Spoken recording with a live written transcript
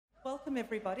Welcome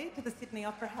everybody to the Sydney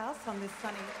Opera House on this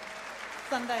sunny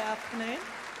Sunday afternoon.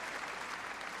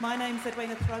 My name's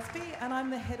Edwina Throsby and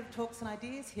I'm the Head of Talks and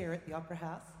Ideas here at the Opera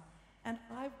House, and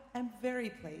I am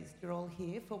very pleased you're all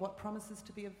here for what promises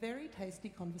to be a very tasty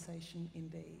conversation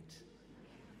indeed.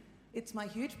 It's my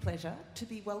huge pleasure to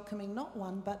be welcoming not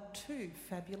one but two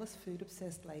fabulous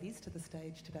food-obsessed ladies to the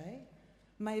stage today.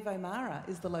 Maeve O'Mara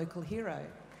is the local hero.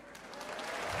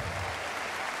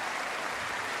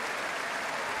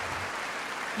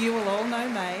 You will all know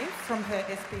Maeve from her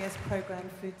SBS program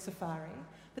Food Safari,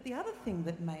 but the other thing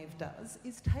that Maeve does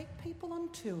is take people on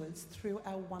tours through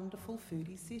our wonderful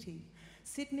foodie city.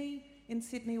 In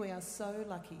Sydney, we are so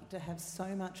lucky to have so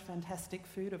much fantastic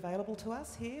food available to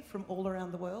us here from all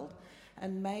around the world,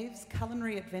 and Maeve's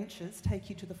culinary adventures take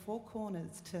you to the Four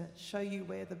Corners to show you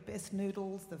where the best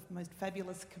noodles, the most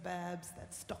fabulous kebabs,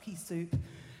 that stocky soup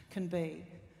can be.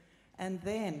 And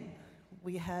then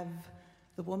we have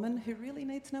the woman who really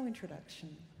needs no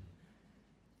introduction,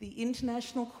 the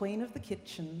international queen of the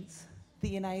kitchens,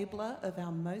 the enabler of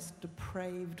our most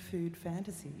depraved food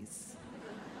fantasies,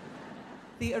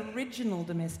 the original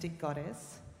domestic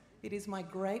goddess. It is my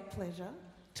great pleasure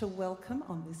to welcome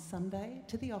on this Sunday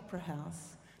to the Opera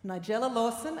House, Nigella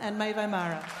Lawson and Maeve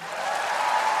O'Mara.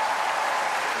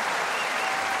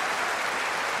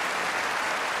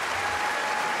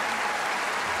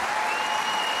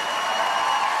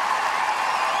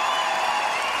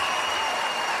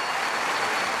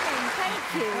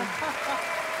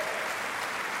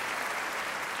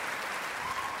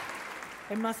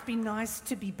 It must be nice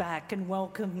to be back and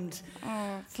welcomed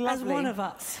it's lovely. as one of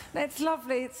us. It's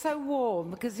lovely. It's so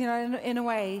warm because, you know, in a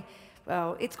way,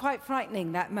 well, it's quite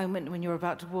frightening, that moment when you're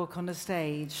about to walk on a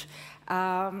stage.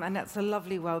 And that's a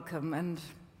lovely welcome. And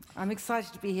I'm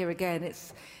excited to be here again.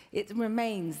 It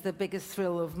remains the biggest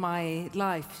thrill of my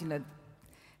life, you know,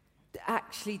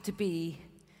 actually to be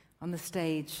on the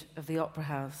stage of the Opera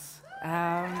House.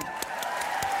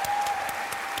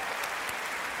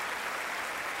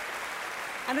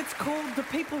 And it's called the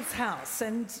People's House,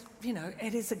 and, you know,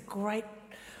 it is a great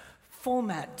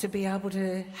format to be able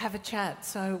to have a chat.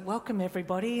 So welcome,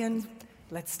 everybody, and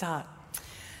let's start.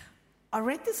 I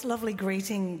read this lovely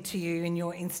greeting to you in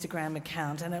your Instagram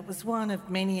account, and it was one of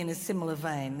many in a similar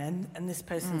vein. And this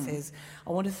person says,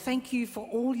 I want to thank you for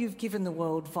all you've given the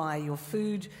world via your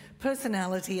food,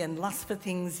 personality, and lust for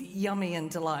things yummy and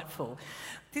delightful.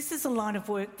 This is a line of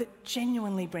work that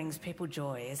genuinely brings people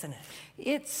joy, isn't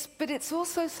it? But it's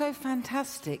also so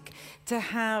fantastic to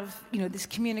have, you know, this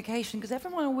communication, because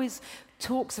everyone always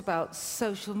talks about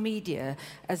social media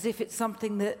as if it's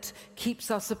something that keeps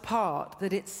us apart,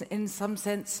 that it's in some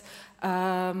sense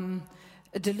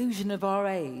a delusion of our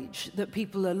age, that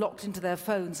people are locked into their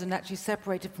phones and actually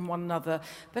separated from one another.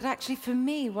 But actually, for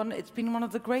me, it's been one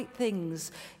of the great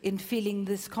things in feeling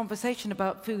this conversation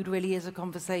about food really is a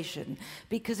conversation,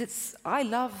 because I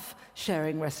love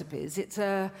sharing recipes. It's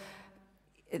how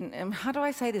do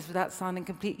I say this without sounding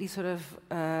completely sort of,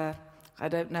 I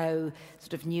don't know,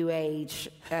 sort of new age,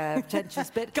 pretentious,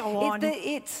 but Go on.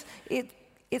 It's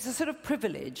a sort of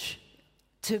privilege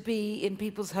to be in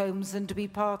people's homes and to be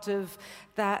part of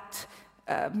that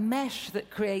mesh that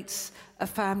creates a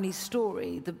family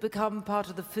story, that become part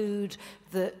of the food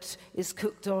that is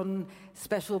cooked on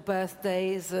special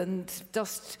birthdays and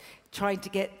just trying to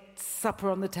get supper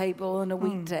on the table on a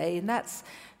weekday. And that's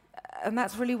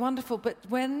really wonderful. But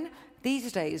when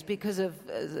these days, because of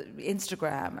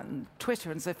Instagram and Twitter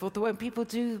and so forth, when people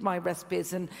do my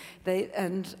recipes and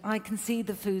I can see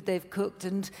the food they've cooked,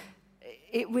 and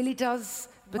it really does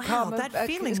become that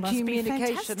feeling must be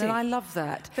communication, fantastic. and I love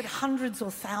that. That hundreds or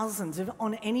thousands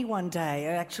on any one day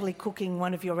are actually cooking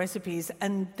one of your recipes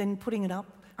and then putting it up.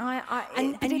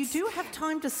 And you do have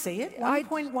time to see it.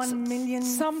 1.1 million.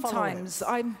 Sometimes followers.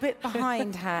 I'm a bit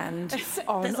behindhand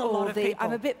on There's a all lot of the. people.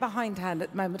 I'm a bit behindhand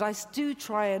at the moment. I do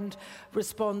try and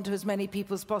respond to as many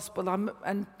people as possible.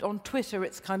 And on Twitter,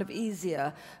 it's kind of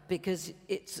easier because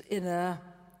it's in a,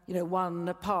 you know,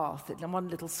 one path, in one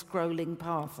little scrolling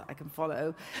path that I can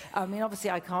follow. I mean, obviously,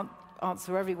 I can't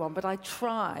answer everyone, but I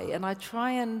try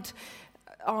and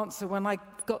answer when I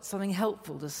got something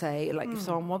helpful to say, like if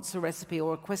someone wants a recipe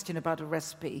or a question about a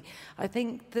recipe. I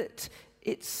think that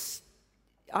the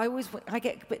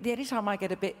only time I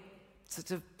get a bit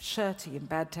sort of shirty and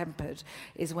bad-tempered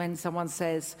is when someone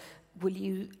says, will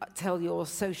you tell your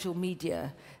social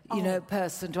media,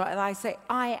 person to... And I say,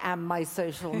 I am my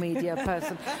social media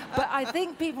person. But I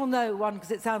think people know, one,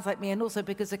 because it sounds like me, and also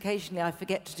because occasionally I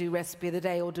forget to do recipe of the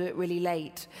day or do it really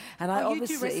late. And you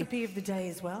do recipe of the day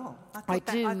as well? I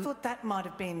thought that might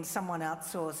have been someone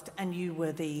outsourced and you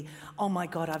were the, oh my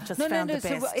God, I've just found the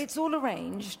best. So it's all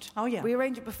arranged. Oh, yeah. We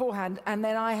arrange it beforehand, and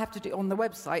then I have to do on the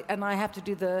website, and I have to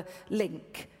do the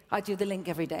link. I do the link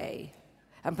every day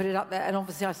and put it up there, and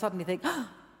obviously I suddenly think,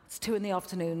 it's 2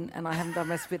 p.m. and I haven't done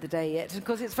recipe of the day yet,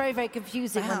 because it's very, very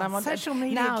confusing when I'm on social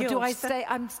media. Now, guilt. do I stay?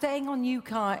 I'm staying on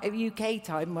UK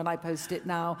time when I post it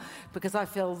now, because I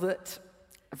feel that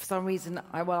for some reason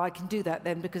I can do that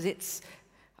then, because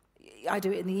I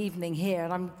do it in the evening here,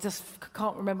 and I just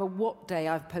can't remember what day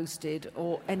I've posted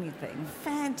or anything.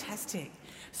 Fantastic.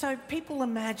 So people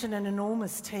imagine an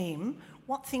enormous team.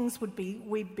 What things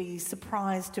we'd be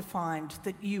surprised to find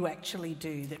that you actually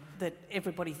do, that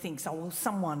everybody thinks, oh, well,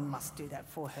 someone must do that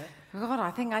for her? God,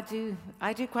 I think I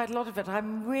do quite a lot of it.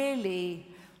 I'm really...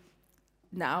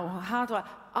 Now, how do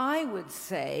I would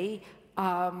say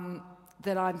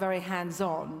that I'm very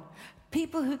hands-on.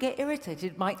 People who get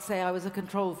irritated might say I was a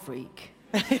control freak.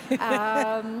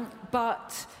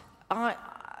 But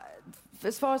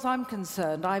as far as I'm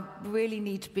concerned, I really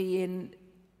need to be in...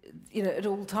 at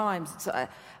all times.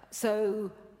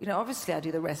 So, obviously I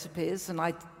do the recipes and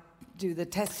I do the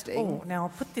testing. Oh, now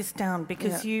I'll put this down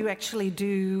because you actually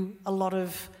do a lot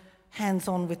of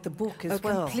hands-on with the book as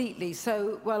well. Completely.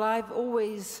 So, I've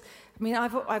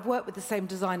worked with the same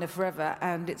designer forever,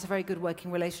 and it's a very good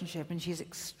working relationship, and she's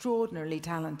extraordinarily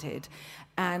talented.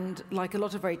 And like a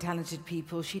lot of very talented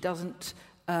people, she doesn't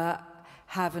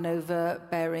have an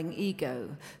overbearing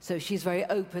ego. So she's very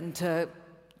open to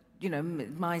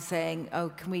my saying, oh,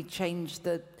 can we change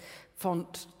the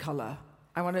font colour?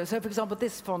 So, for example,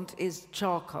 this font is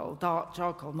charcoal, dark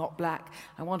charcoal, not black.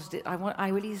 I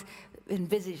really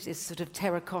envisaged this sort of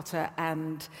terracotta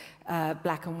and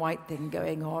black and white thing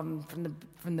going on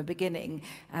from the beginning.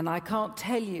 And I can't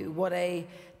tell you what a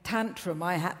tantrum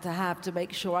I had to have to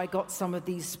make sure I got some of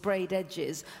these sprayed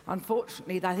edges.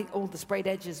 Unfortunately, I think all the sprayed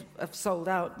edges have sold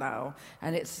out now,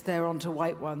 and they're onto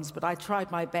white ones, but I tried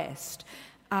my best.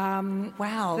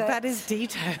 Wow, that is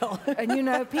detail.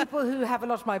 And people who have a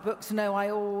lot of my books know I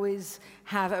always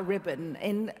have a ribbon.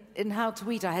 In How to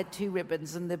Eat, I had 2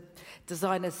 ribbons, and the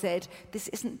designer said,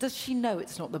 does she know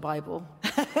it's not the Bible?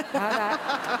 And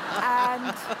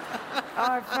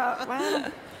I felt,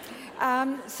 well.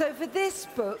 So for this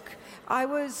book, I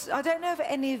don't know if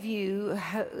any of you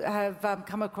have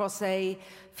come across a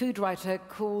food writer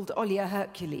called Olia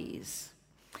Hercules.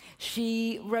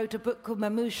 She wrote a book called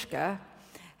Mamushka,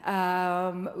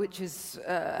 which is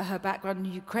her background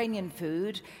in Ukrainian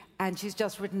food, and she's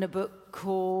just written a book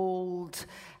called,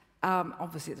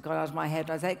 obviously it's gone out of my head,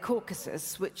 I say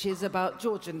Caucasus, which is about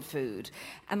Georgian food.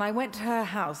 And I went to her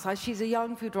house. She's a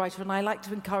young food writer, and I like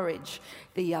to encourage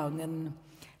the young and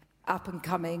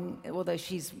up-and-coming, although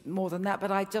she's more than that,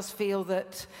 but I just feel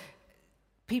that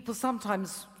people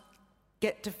sometimes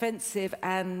get defensive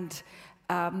and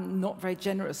not very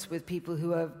generous with people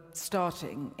who are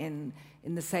starting in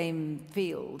the same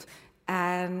field.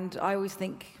 And I always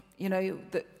think,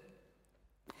 that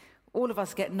all of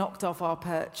us get knocked off our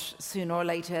perch sooner or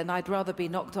later, and I'd rather be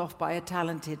knocked off by a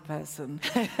talented person.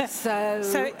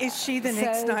 So is she the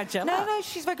next Nigella? No,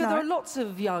 she's very good. No? There are lots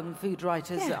of young food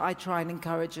writers that I try and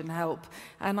encourage and help.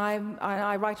 And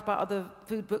I write about other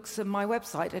food books on my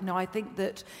website, and I think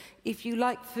that if you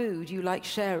like food, you like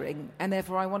sharing, and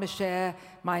therefore I want to share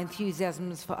my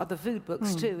enthusiasms for other food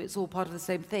books too. It's all part of the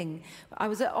same thing. I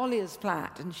was at Olia's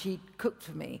flat, and she cooked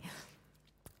for me.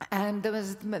 And there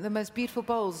was the most beautiful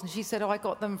bowls, and she said, I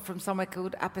got them from somewhere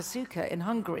called Apasuka in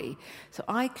Hungary. So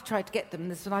I tried to get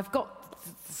them, and I've got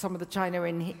some of the china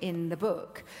in the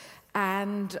book.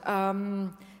 And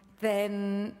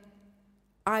then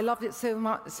I loved it so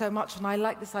much, and I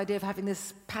like this idea of having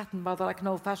this pattern, rather like an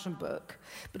old-fashioned book.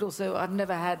 But also, I've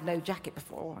never had no jacket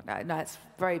before. No, it's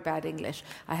very bad English.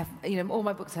 I have, all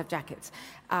my books have jackets,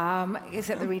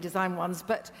 except the redesigned ones.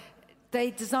 But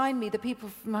the people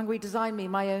from Hungary designed me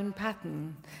my own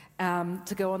pattern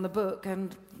to go on the book,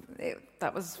 and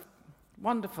that was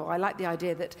wonderful. I like the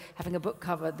idea that having a book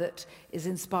cover that is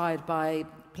inspired by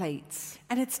plates.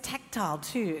 And it's tactile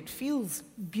too. It feels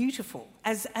beautiful,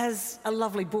 as a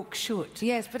lovely book should.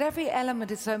 Yes, but every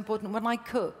element is so important. When I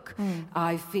cook,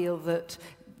 I feel that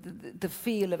the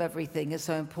feel of everything is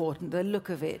so important, the look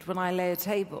of it, when I lay a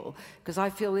table, because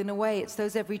I feel in a way it's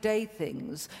those everyday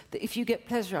things that if you get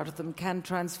pleasure out of them can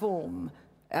transform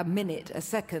a minute, a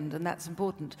second, and that's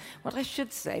important. What I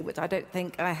should say, which I don't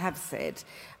think I have said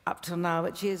up till now,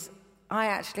 which is I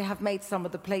actually have made some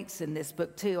of the plates in this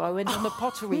book too. I went on a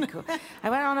pottery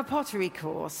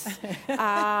course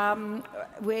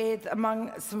with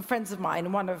among some friends of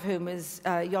mine, one of whom is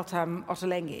Yotam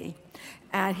Ottolenghi.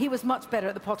 And he was much better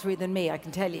at the pottery than me, I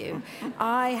can tell you.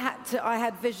 I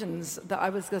had visions that I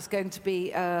was just going to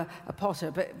be a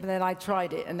potter, but then I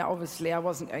tried it, and obviously I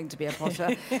wasn't going to be a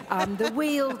potter. The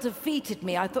wheel defeated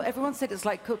me. I thought everyone said it's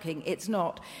like cooking. It's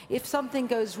not. If something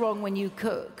goes wrong when you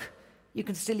cook, you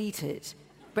can still eat it.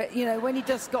 But, you know, when you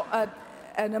just got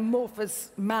an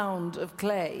amorphous mound of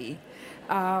clay,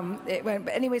 it went.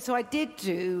 But anyway, so I did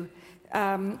do...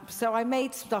 so I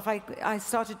made stuff. I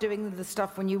started doing the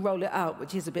stuff when you roll it out,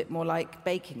 which is a bit more like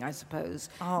baking, I suppose.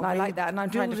 Oh, and I like that, and I'm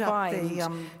trying to find...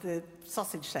 the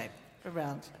sausage shape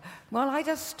around. Well, I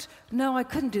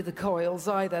couldn't do the coils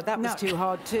either. That was too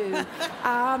hard too.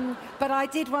 But I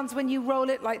did ones when you roll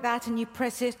it like that and you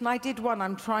press it, and I did one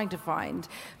I'm trying to find.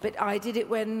 But I did it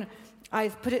when I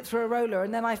put it through a roller,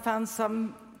 and then I found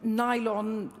some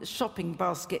nylon shopping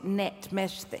basket net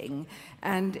mesh thing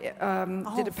and did a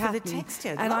pattern. For the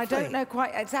texture. And lovely. I don't know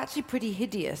quite, it's actually pretty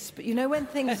hideous, but you know when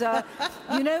things are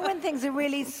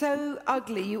really so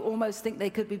ugly you almost think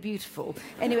they could be beautiful.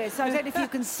 Anyway, so I don't know if you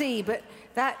can see, but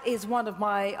that is one of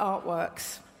my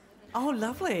artworks. Oh,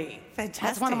 lovely. Fantastic.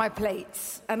 That's one of my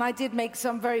plates. And I did make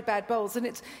some very bad bowls, and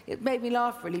it made me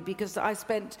laugh really, because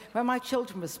when my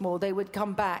children were small, they would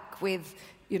come back with,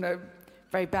 you know,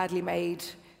 very badly made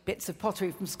bits of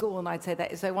pottery from school, and I'd say,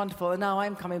 that is so wonderful. And now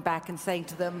I'm coming back and saying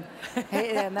to them,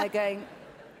 hey, and they're going,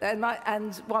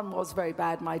 and one was very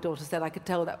bad. My daughter said, I could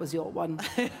tell that was your one.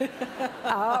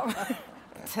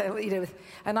 So, you know,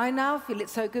 and I now feel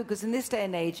it's so good, because in this day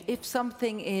and age, if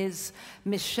something is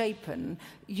misshapen,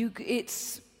 you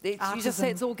just say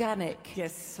it's organic.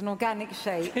 Yes. It's an organic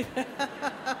shape.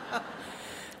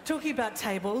 Talking about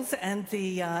tables and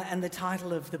the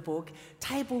title of the book,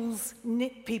 tables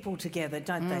knit people together,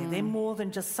 don't they? They're more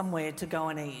than just somewhere to go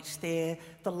and eat. They're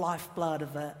the lifeblood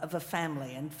of a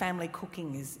family, and family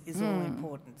cooking is all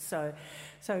important. So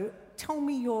tell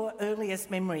me your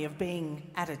earliest memory of being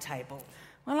at a table.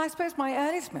 Well, I suppose my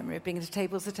earliest memory of being at a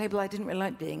table is a table I didn't really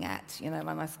like being at. You know,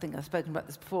 and I think I've spoken about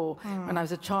this before. When I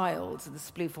was a child, this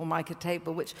blue formica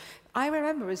table, which I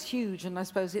remember as huge, and I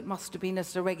suppose it must have been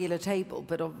just a regular table,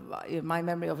 but my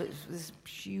memory of it was this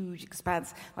huge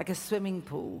expanse, like a swimming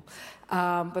pool.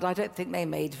 But I don't think they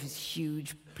made these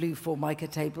huge blue formica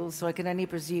tables, so I can only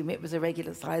presume it was a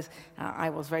regular size. I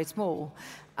was very small.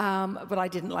 But I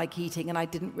didn't like eating, and I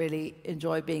didn't really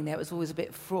enjoy being there. It was always a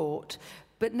bit fraught.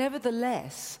 But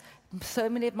nevertheless, so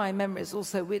many of my memories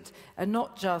also are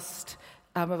not just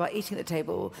about eating at the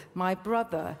table. My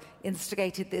brother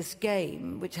instigated this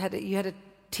game, which you had a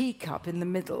teacup in the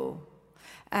middle,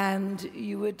 and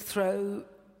you had to throw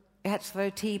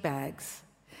tea bags,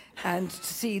 and to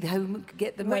see who could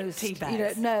get the wet most. Tea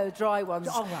bags. No, dry ones.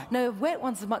 Oh, right. No, wet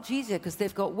ones are much easier because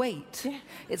they've got weight. Yeah.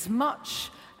 It's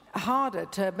much harder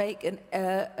to make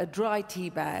a dry tea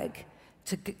bag,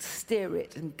 to steer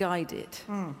it and guide it.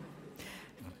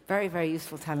 Very, very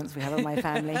useful talents we have in my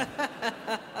family.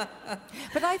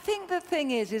 But I think the thing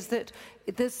is that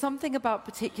there's something about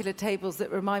particular tables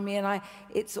that remind me, and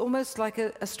it's almost like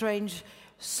a strange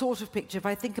sort of picture. If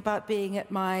I think about being at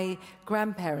my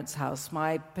grandparents' house,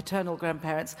 my paternal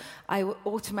grandparents, I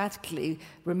automatically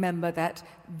remember that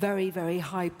very, very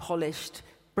high-polished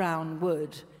brown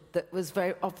wood that was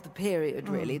very of the period,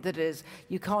 really. That is,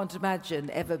 you can't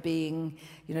imagine ever being,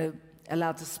 you know,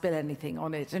 allowed to spill anything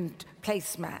on it, and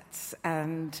placemats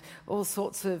and all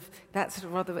sorts of that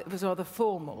sort of it was rather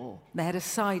formal. They had a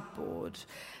sideboard,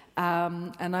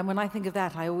 and when I think of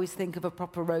that, I always think of a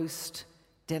proper roast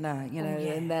dinner, you know,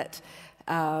 and that,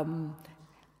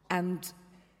 and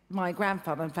my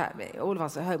grandfather, in fact, all of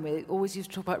us at home, we always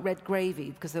used to talk about red gravy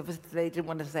because they didn't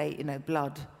want to say, you know,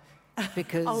 blood.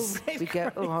 Because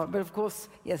but of course,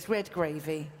 yes, red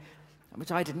gravy,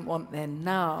 which I didn't want then.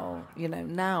 Now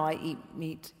I eat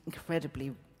meat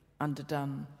incredibly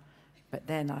underdone, but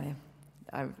then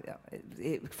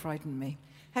it frightened me.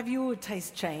 Have your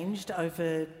taste changed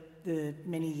over the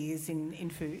many years in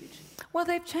food? Well,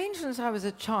 they've changed since I was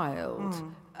a child.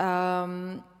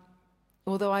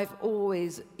 Although I've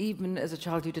always, even as a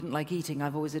child who didn't like eating,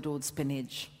 I've always adored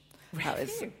spinach.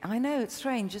 Really? I know, it's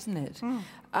strange, isn't it?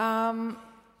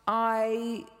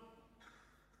 I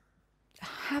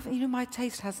haven't, you know, my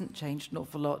taste hasn't changed an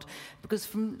awful lot, because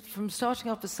from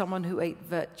starting off as someone who ate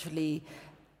virtually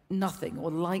nothing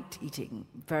or liked eating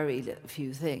very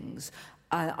few things,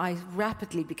 I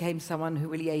rapidly became someone who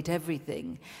really ate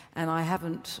everything, and I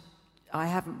haven't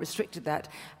restricted that.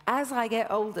 As I get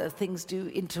older, things do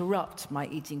interrupt my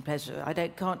eating pleasure.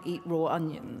 Can't eat raw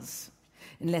onions.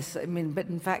 but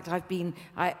in fact,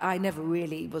 I never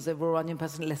really was a raw onion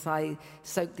person unless I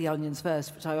soaked the onions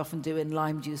first, which I often do in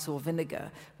lime juice or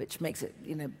vinegar, which makes it,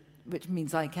 which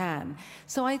means I can.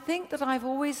 So I think that I've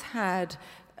always had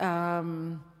a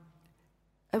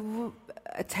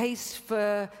taste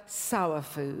for sour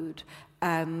food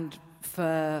and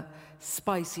for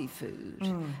spicy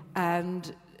food.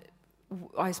 And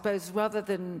I suppose rather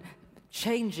than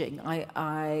changing,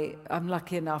 I'm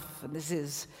lucky enough, and this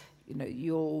is,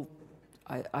 you'll,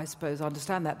 I suppose,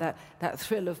 understand that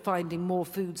thrill of finding more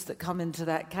foods that come into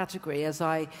that category as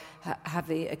I have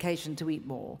the occasion to eat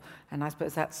more. And I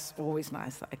suppose that's always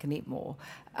nice that I can eat more.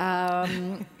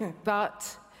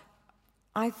 But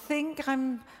I think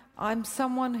I'm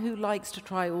someone who likes to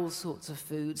try all sorts of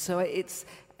food. So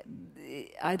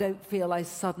I don't feel I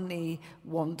suddenly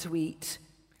want to eat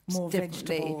more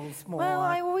vegetables. Well,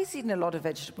 I've always eaten a lot of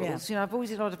vegetables. Yeah. I've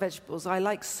always eaten a lot of vegetables. I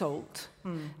like salt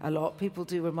a lot. People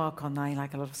do remark on I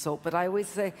like a lot of salt, but I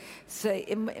always say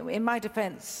in my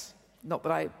defence, not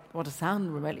that I want to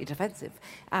sound remotely defensive,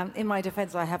 in my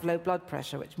defence, I have low blood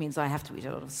pressure, which means I have to eat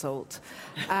a lot of salt,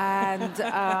 and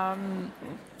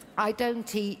I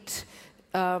don't eat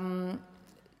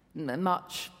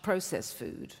much processed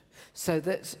food, so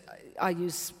that I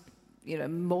use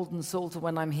Maldon salt, or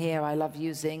when I'm here, I love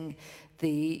using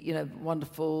the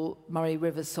wonderful Murray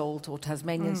River salt or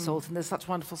Tasmanian salt, and there's such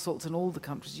wonderful salts in all the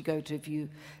countries you go to if you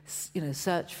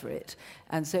search for it.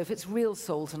 And so if it's real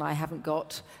salt and I haven't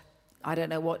got, I don't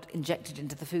know what, injected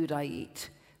into the food I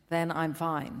eat, then I'm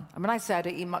fine. I mean, I say I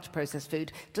don't eat much processed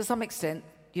food. To some extent,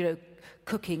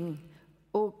 cooking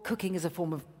is a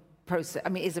form of process. I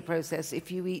mean, is a process. If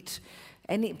you eat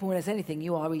more or less anything,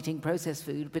 you are eating processed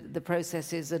food, but the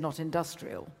processes are not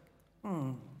industrial.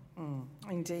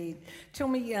 Indeed. Tell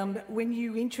me, when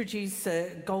you introduce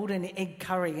golden egg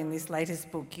curry in this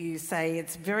latest book, you say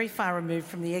it's very far removed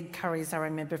from the egg curries I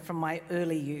remember from my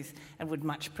early youth and would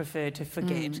much prefer to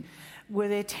forget. Were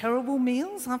there terrible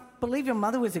meals? I believe your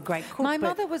mother was a great cook. My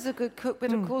mother was a good cook,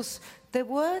 but of course there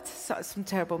were some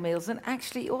terrible meals, and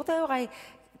actually,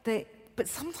 but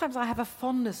sometimes I have a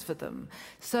fondness for them.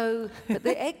 But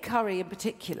the egg curry in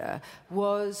particular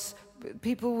was,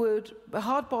 people would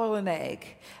hard-boil an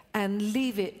egg and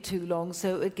leave it too long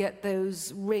so it would get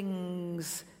those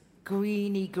rings,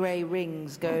 greeny grey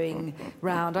rings going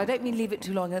round. I don't mean leave it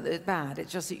too long that it's bad,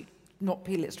 it's just that you not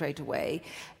peel it straight away.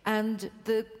 And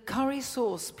the curry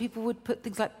sauce, people would put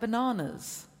things like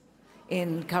bananas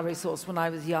in curry sauce when I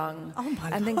was young. Oh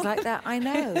my and things like that, I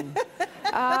know.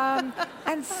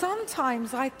 And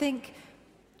sometimes I think,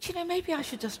 maybe I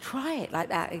should just try it like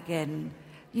that again.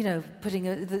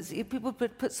 People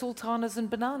put sultanas and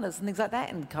bananas and things like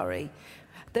that in curry.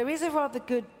 There is a rather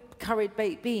good curried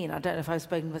baked bean, I don't know if I've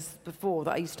spoken this before,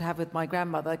 that I used to have with my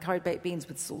grandmother, curried baked beans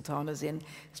with sultanas in.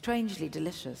 Strangely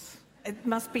delicious. It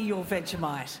must be your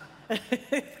Vegemite.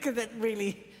 Because it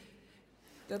really...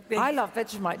 I love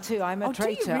Vegemite too. I'm a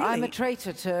traitor. Do you really? I'm a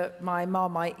traitor to my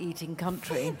Marmite eating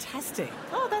country. Fantastic.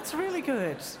 Oh, that's really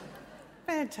good.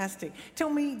 Fantastic. Tell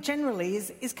me, generally,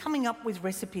 is coming up with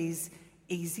recipes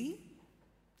easy?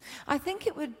 I think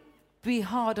it would be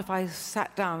hard if I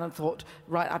sat down and thought,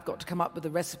 right, I've got to come up with a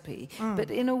recipe.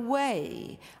 But in a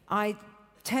way, I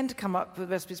tend to come up with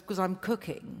recipes because I'm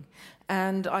cooking,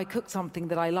 and I cook something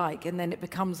that I like, and then it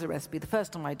becomes a recipe. The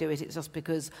first time I do it, it's just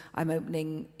because I'm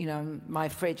opening, my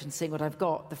fridge and seeing what I've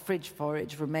got. The fridge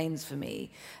forage remains for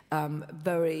me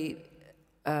very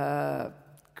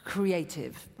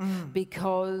creative,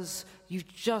 because you've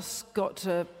just got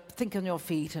to think on your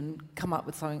feet and come up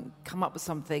with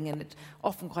something, and it's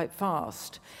often quite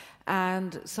fast.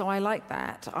 And so I like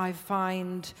that. I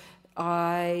find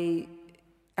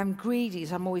I'm greedy,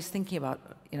 so I'm always thinking about,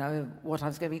 what I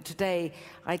was going to eat. Today,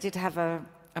 I did have a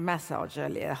massage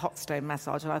earlier, a hot stone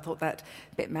massage, and I thought that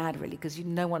a bit mad, really, because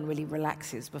no one really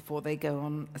relaxes before they go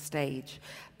on a stage.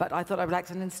 But I thought I'd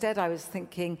relax, and instead I was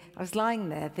lying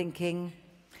there thinking,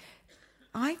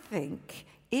 I think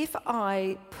if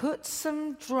I put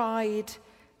some dried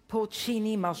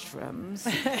porcini mushrooms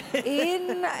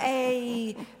in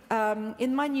my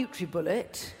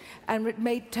NutriBullet and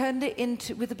turned it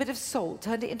into, with a bit of salt,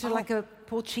 turned it into like a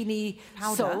porcini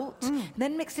powder. Salt,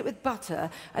 then mixed it with butter,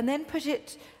 and then put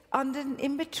it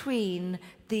in between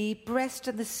the breast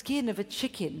and the skin of a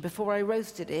chicken before I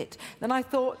roasted it. Then I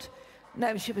thought,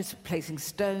 no, she was placing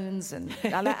stones, and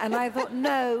I thought,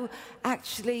 no,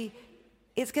 actually,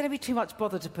 it's going to be too much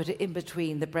bother to put it in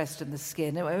between the breast and the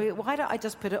skin. Why don't I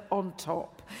just put it on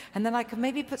top? And then I can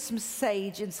maybe put some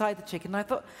sage inside the chicken. And I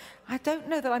thought, I don't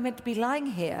know that I'm meant to be lying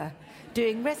here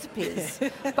doing recipes,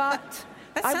 but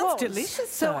that I sounds was. delicious.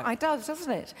 So it does,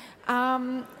 doesn't it?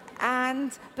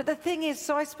 But the thing is,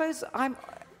 so I suppose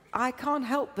I can't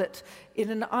help but, in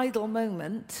an idle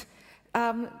moment,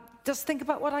 just think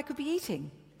about what I could be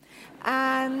eating.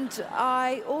 And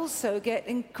I also get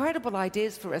incredible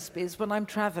ideas for recipes when I'm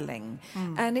traveling.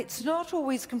 And it's not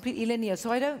always completely linear.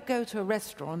 So I don't go to a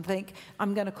restaurant and think,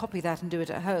 I'm going to copy that and do it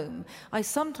at home. I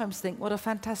sometimes think, what a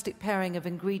fantastic pairing of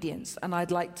ingredients. And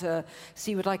I'd like to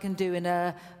see what I can do in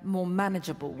a more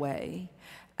manageable way.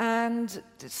 And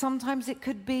sometimes it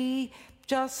could be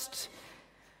just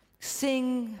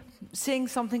seeing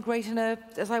something great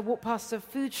as I walk past a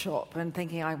food shop and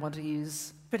thinking, I want to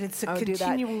use... But it's a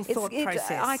continual thought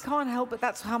process. I can't help but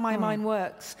that's how my mind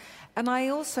works. And I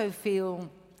also feel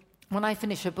when I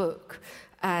finish a book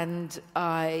and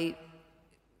I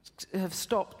have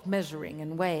stopped measuring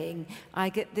and weighing, I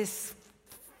get this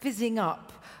fizzing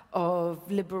up of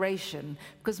liberation.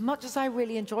 Because much as I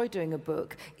really enjoy doing a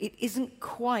book, it isn't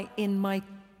quite in my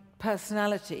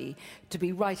personality to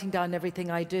be writing down everything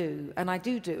I do, and I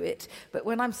do it, but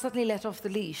when I'm suddenly let off the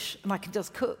leash and I can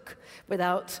just cook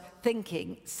without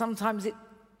thinking, sometimes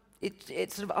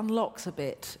it sort of unlocks a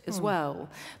bit as well.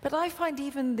 But I find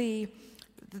even the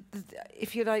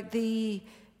if you like, the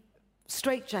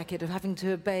straitjacket of having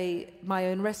to obey my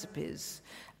own recipes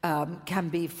can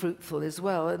be fruitful as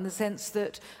well, in the sense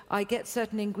that I get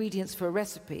certain ingredients for a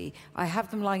recipe, I have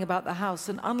them lying about the house,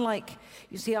 and unlike,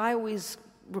 you see, I always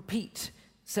repeat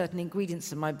certain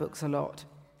ingredients in my books a lot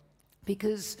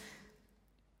because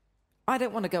I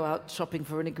don't want to go out shopping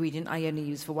for an ingredient I only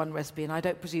use for one recipe, and I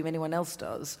don't presume anyone else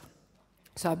does.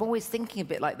 So I'm always thinking a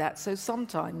bit like that. So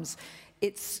sometimes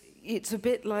it's a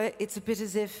bit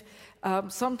as if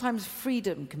sometimes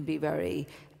freedom can be very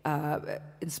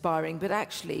inspiring, but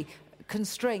actually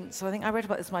constraints, I think I read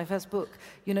about this in my first book,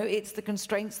 it's the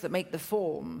constraints that make the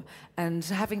form, and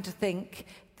having to think,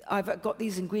 I've got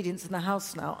these ingredients in the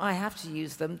house now, I have to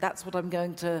use them, that's what I'm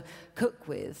going to cook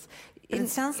with. It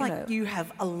sounds like you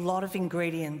have a lot of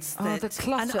ingredients. The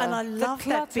clutter. And I love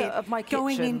that bit of my kitchen.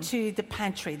 Going into the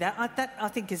pantry. That I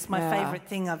think is my favourite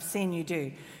thing I've seen you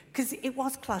do. Because it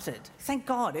was cluttered. Thank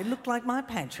God, it looked like my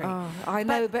pantry. Oh, I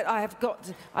know, but I have got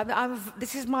to...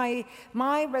 this is my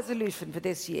resolution for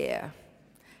this year.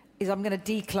 Is I'm going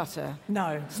to declutter.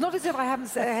 No. It's not as if I haven't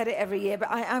had it every year, but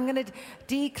I'm going to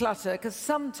declutter, because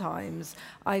sometimes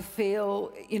I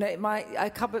feel,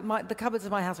 the cupboards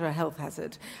of my house are a health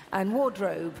hazard. And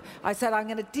wardrobe, I said I'm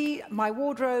going to my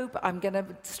wardrobe, I'm going to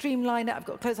streamline it. I've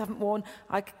got clothes I haven't worn.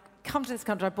 I come to this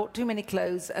country, I bought too many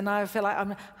clothes, and I feel like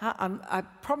I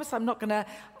promise I'm not going to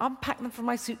unpack them from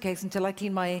my suitcase until I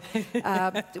clean my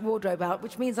wardrobe out,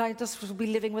 which means I just will be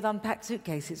living with unpacked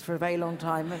suitcases for a very long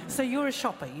time. So you're a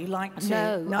shopper, you like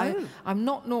to... No? I'm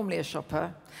not normally a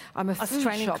shopper. I'm a food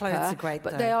Australian shopper. clothes are great,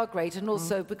 but though. they are great, and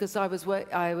also because I was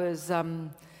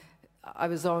on...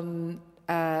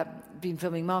 been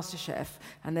filming MasterChef,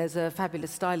 and there's a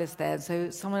fabulous stylist there, so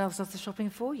someone else does the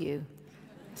shopping for you.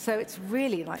 So it's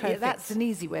really like, that's an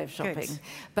easy way of shopping. Good.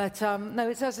 But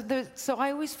no, so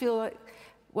I always feel like,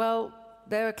 well,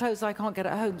 there are clothes I can't get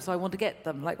at home, so I want to get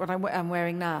them, like what I'm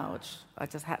wearing now, which I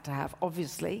just had to have,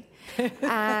 obviously,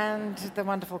 and the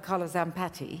wonderful colour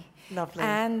Zampatti. Lovely.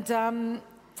 And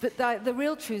but the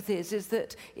real truth is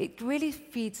that it really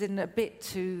feeds in a bit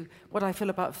to what I feel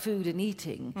about food and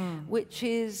eating, which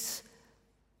is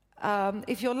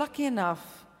if you're lucky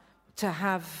enough to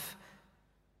have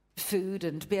food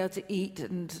and to be able to eat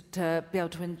and to be able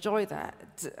to enjoy that,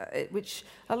 which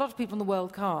a lot of people in the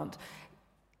world can't,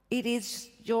 it is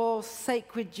your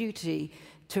sacred duty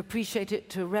to appreciate it,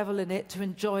 to revel in it, to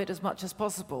enjoy it as much as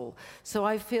possible. So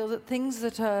I feel that things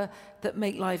that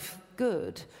make life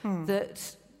good,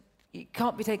 that it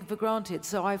can't be taken for granted.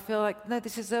 So I feel like, no,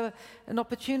 this is an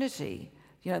opportunity.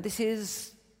 This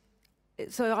is...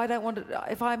 So I don't want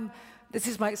to... This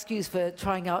is my excuse for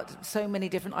trying out so many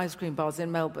different ice cream bars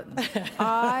in Melbourne.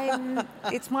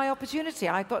 It's my opportunity.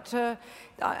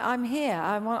 I'm here.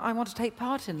 I want to take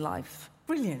part in life.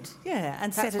 Brilliant. Yeah,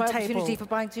 and that's set a my table. Opportunity for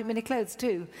buying too many clothes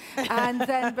too. And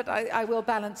then, but I will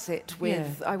balance it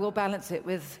with. I will balance it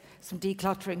with some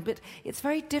decluttering. But it's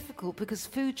very difficult because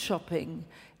food shopping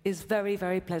is very,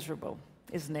 very pleasurable,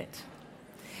 isn't it?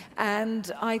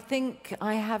 And I think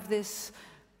I have this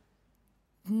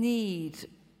need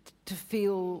to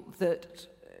feel that,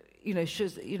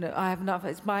 I have enough.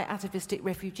 It's my atavistic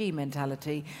refugee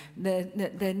mentality.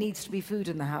 There needs to be food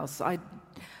in the house. I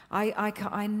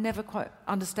never quite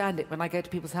understand it when I go to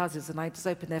people's houses and I just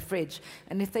open their fridge,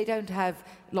 and if they don't have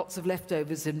lots of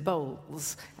leftovers in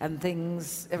bowls and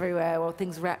things everywhere or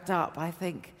things wrapped up, I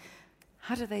think,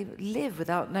 how do they live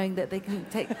without knowing that they can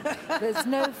take... There's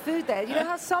no food there. You know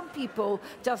how some people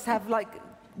just have, like,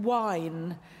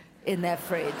 wine in their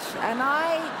fridge. And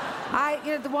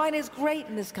the wine is great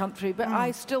in this country, but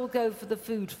I still go for the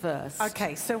food first.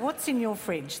 Okay, so what's in your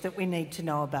fridge that we need to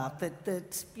know about?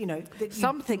 That you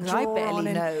some things I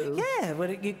barely know. Yeah, well,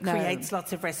 it creates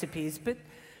lots of recipes, but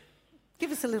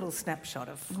give us a little snapshot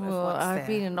of what's there. I've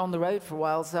been on the road for a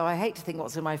while, so I hate to think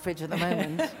what's in my fridge at the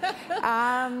moment.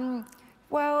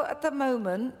 Well, at the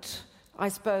moment, I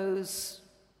suppose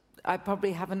I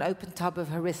probably have an open tub of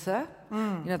harissa,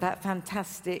 that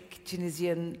fantastic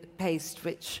Tunisian paste,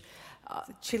 which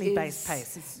chili-based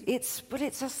paste.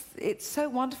 It's so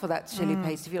wonderful, that chili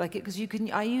paste, if you like it, because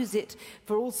I use it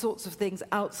for all sorts of things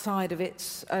outside of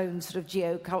its own sort of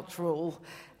geocultural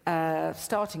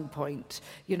starting point.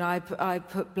 I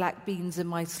put black beans in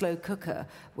my slow cooker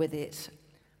with it.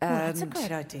 That's a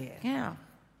great idea. Yeah.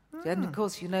 And of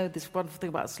course, this wonderful thing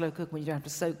about a slow cooker when you don't have to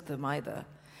soak them either,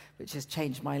 which has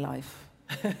changed my life.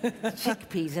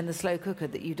 Chickpeas in the slow cooker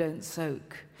that you don't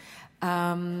soak.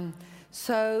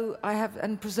 So I have,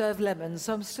 and preserved lemons.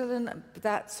 So I'm still in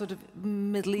that sort of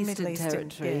Middle Eastern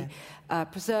territory. Yeah.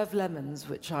 Preserved lemons,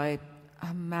 which I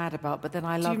am mad about, but then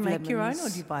I love lemons. Do you make your own or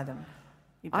do you buy them?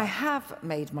 I have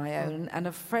made my own, and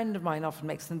a friend of mine often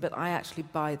makes them, but I actually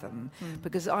buy them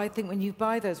because I think when you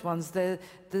buy those ones, the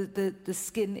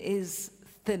skin is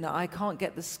thinner. I can't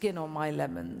get the skin on my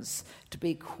lemons to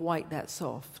be quite that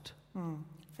soft.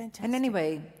 Fantastic. And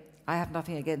anyway, I have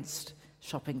nothing against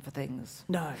shopping for things.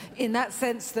 No. In that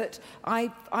sense that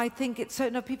I think it's so...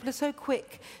 No, people are so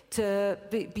quick to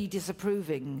be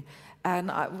disapproving. And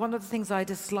one of the things I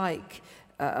dislike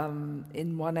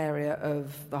in one area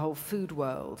of the whole food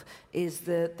world is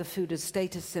the food as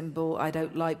status symbol. I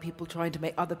don't like people trying to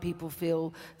make other people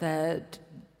feel they're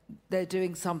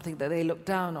doing something that they look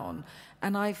down on.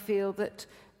 And I feel that,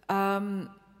 I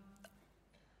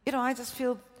just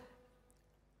feel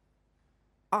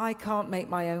I can't make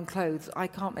my own clothes. I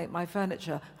can't make my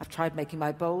furniture. I've tried making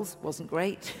my bowls, wasn't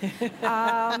great.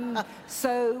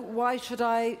 So why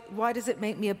does it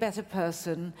make me a better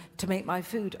person to make my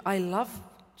food? I love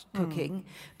cooking,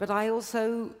 but I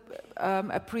also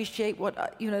appreciate what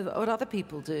other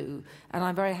people do, and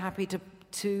I'm very happy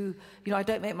to I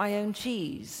don't make my own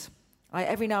cheese.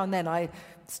 Every now and then I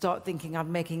start thinking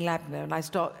I'm making labneh, and I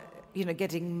start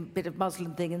getting a bit of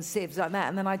muslin thing and sieves like that,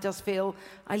 and then I just feel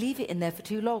I leave it in there for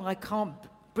too long. I can't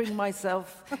bring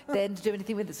myself then to do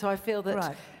anything with it, so I feel that...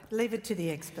 Right, leave it to the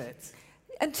experts.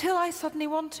 Until I suddenly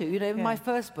want to. In my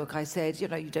first book I said, you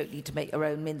don't need to make your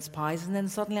own mince pies, and then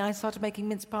suddenly I started making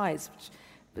mince pies, which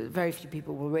very few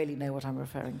people will really know what I'm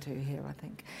referring to here, I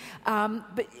think.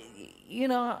 But,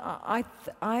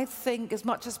 I think as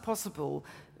much as possible,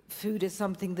 food is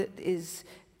something that is...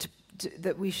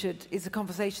 is a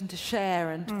conversation to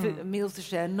share and meals to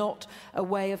share, not a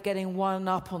way of getting one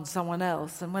up on someone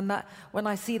else. And when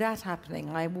I see that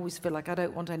happening, I always feel like I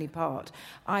don't want any part.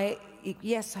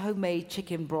 Yes, homemade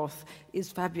chicken broth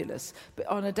is fabulous, but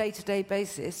on a day-to-day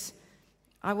basis,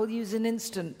 I will use an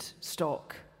instant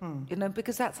stock,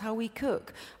 because that's how we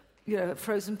cook.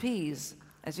 Frozen peas.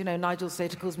 As you know, Nigel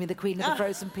Slater calls me the queen of the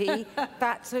frozen pea.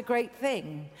 That's a great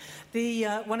thing.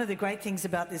 One of the great things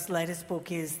about this latest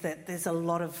book is that there's a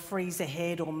lot of freeze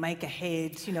ahead or make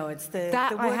ahead. It's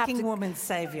the working woman's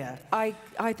saviour.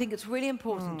 I think it's really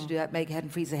important to do that, make ahead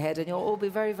and freeze ahead, and you'll all be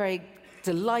very, very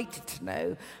delighted to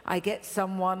know I get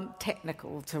someone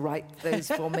technical to write those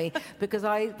for me, because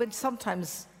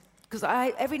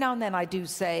every now and then I do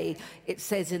say, it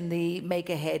says in the make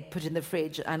ahead, put in the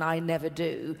fridge, and I never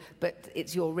do, but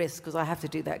it's your risk, because I have to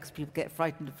do that because people get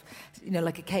frightened of,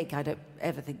 like a cake, I don't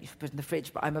ever think you should put in the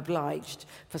fridge, but I'm obliged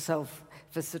for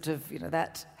sort of,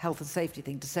 that health and safety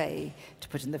thing to say, to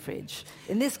put in the fridge.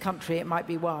 In this country, it might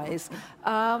be wise.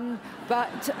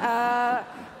 But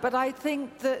I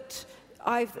think that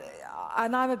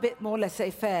I'm a bit more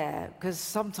laissez-faire, because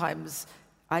sometimes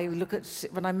I look at,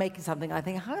 when I'm making something, I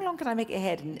think, how long can I make it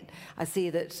ahead? And I see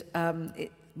that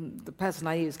the person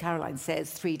I use, Caroline,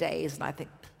 says 3 days, and I think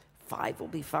 5 will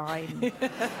be fine.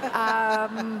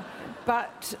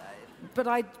 But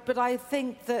I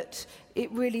think that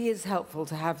it really is helpful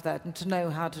to have that and to know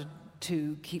how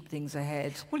to keep things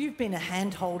ahead. Well, you've been a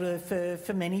hand holder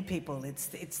for many people.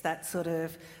 It's that sort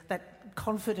of, that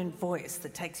confident voice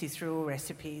that takes you through a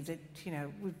recipe that,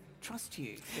 would trust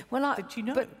you. But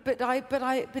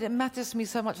it matters to me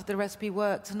so much that the recipe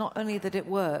works, and not only that it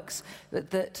works,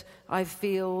 that I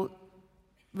feel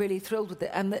really thrilled with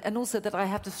it, and also that I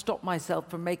have to stop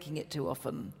myself from making it too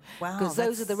often. Wow, because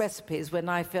those are the recipes when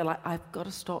I feel like I've got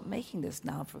to stop making this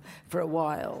now for a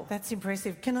while. That's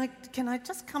impressive. Can I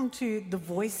just come to the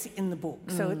voice in the book?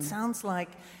 So it sounds like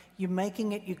you're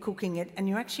making it, you're cooking it, and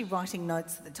you're actually writing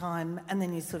notes at the time, and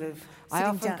then you sort of I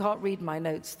often down. can't read my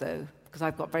notes, though, because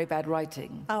I've got very bad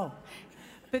writing. Oh.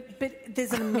 But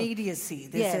there's an immediacy.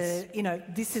 There's yes.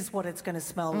 This is what it's going to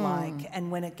smell like,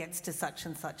 and when it gets to such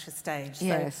and such a stage. So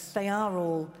yes. they are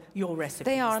all your recipes.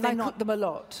 They are, and I cook them a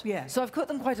lot. Yeah. So I've cooked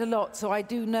them quite a lot, so I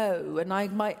do know, and I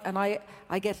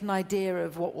get an idea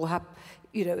of what will happen,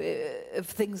 of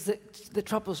things the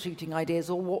troubleshooting ideas,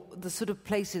 or what the sort of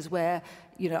places where,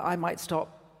 I might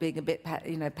stop being a bit,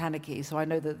 panicky, so I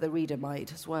know that the reader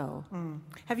might as well.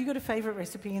 Have you got a favourite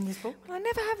recipe in this book? I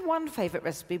never have one favourite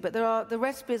recipe, but there are the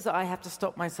recipes that I have to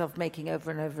stop myself making over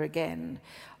and over again.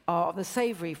 On the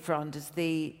savoury front is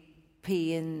the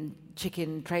pea and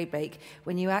chicken tray bake,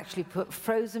 when you actually put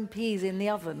frozen peas in the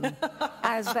oven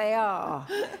as they are.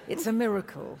 It's a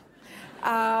miracle.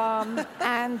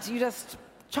 And you just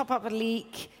chop up a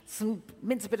leek,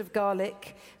 mince a bit of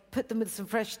garlic, put them with some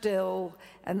fresh dill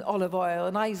and olive oil,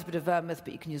 and I use a bit of vermouth,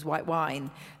 but you can use white wine.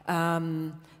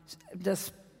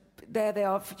 Just there they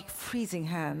are, freezing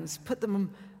hands. Put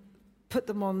them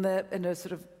on in a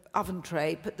sort of oven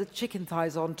tray. Put the chicken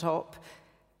thighs on top.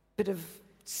 Bit of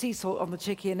sea salt on the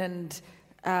chicken and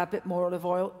a bit more olive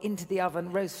oil into the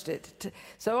oven. Roast it.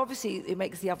 So obviously it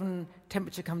makes the oven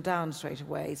temperature come down straight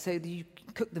away. So you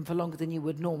cook them for longer than you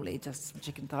would normally, just some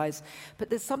chicken thighs.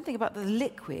 But there's something about the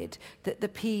liquid that the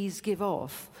peas give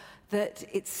off, that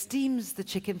it steams the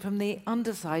chicken from the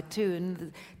underside too,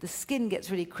 and the skin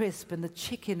gets really crisp, and the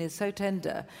chicken is so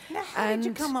tender. Now, how did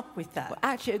you come up with that? Well,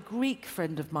 actually, a Greek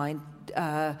friend of mine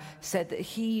said that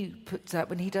he puts out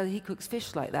when he cooks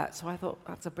fish like that. So I thought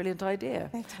that's a brilliant idea.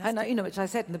 Fantastic. And which I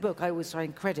said in the book, I always try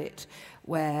and credit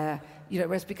where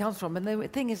recipe comes from. And the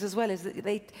thing is, as well, is that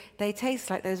they taste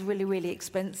like those really, really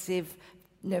expensive,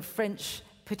 French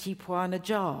petit pois in a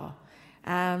jar.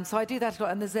 So I do that a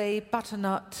lot. And there's a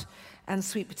butternut and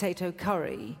sweet potato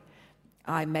curry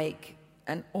I make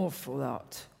an awful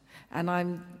lot.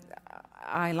 And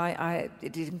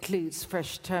it includes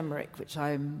fresh turmeric, which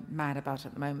I'm mad about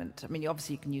at the moment. I mean,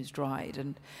 obviously you can use dried,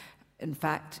 and in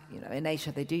fact, in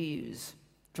Asia they do use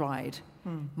dried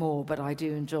more, but I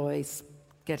do enjoy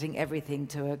getting everything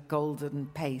to a golden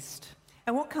paste.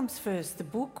 And what comes first, the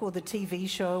book or the TV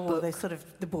show, or the sort of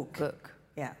the book? Book.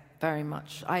 Yeah. Very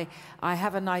much. I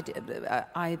have an idea.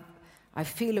 I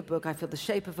feel a book. I feel the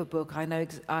shape of a book. I know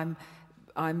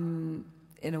I'm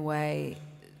in a way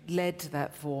led to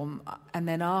that form, and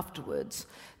then afterwards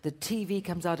the TV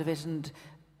comes out of it, and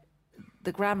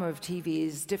the grammar of TV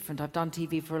is different. I've done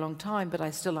TV for a long time, but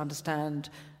I still understand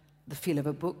the feel of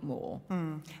a book more.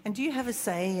 And do you have a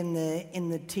say in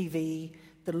the TV,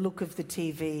 the look of the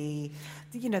TV,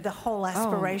 the whole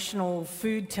aspirational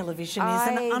food television is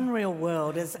an unreal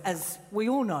world, as we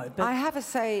all know. But I have a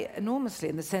say enormously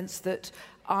in the sense that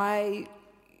I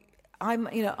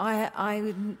have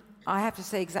to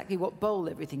say exactly what bowl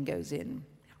everything goes in.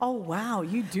 Oh wow,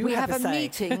 you do. We have a say.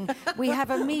 meeting. We have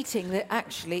a meeting that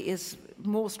actually is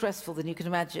more stressful than you can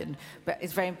imagine, but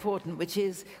it's very important. Which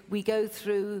is, we go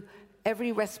through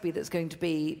every recipe that's going to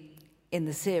be in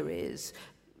the series,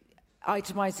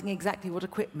 itemizing exactly what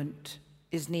equipment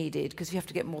is needed, because you have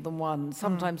to get more than one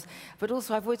sometimes. But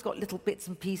also, I've always got little bits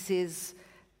and pieces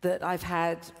that I've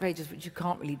had for ages, which you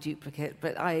can't really duplicate,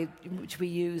 but which we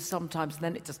use sometimes, and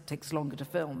then it just takes longer to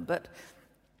film. But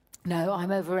no, I'm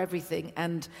over everything,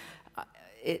 and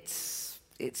it's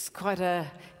quite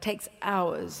takes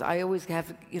hours. I always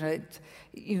have,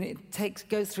 it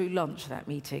goes through lunch, that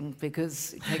meeting,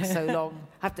 because it takes so long.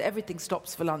 Everything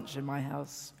stops for lunch in my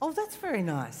house. Oh, that's very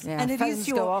nice. Yeah, and it phones is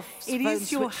your go off, it phones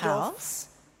is your switched off. house.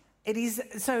 It is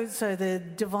so the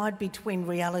divide between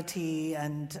reality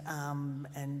and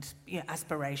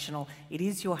aspirational. It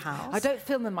is your house. I don't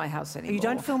film in my house anymore. You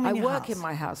don't film in your house? I work in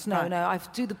my house. No, Right. no.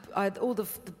 All the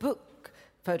book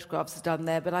photographs are done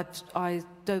there, but I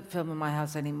don't film in my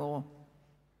house anymore.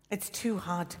 It's too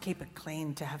hard to keep it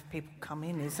clean to have people come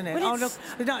in, isn't it? Well, no,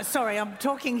 sorry, I'm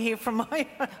talking here from my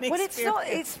own experience. Well,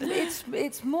 it's not.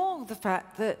 It's more the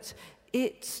fact that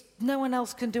no one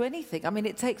else can do anything. I mean,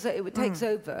 it takes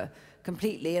over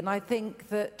completely, and I think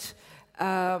that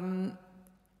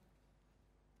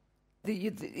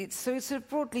it's sort of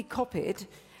broadly copied,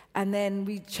 and then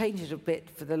we changed it a bit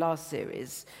for the last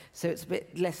series, so it's a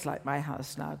bit less like my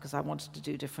house now, because I wanted to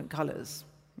do different colours.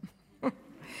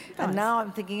 And now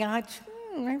I'm thinking,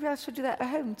 maybe I should do that at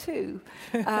home too.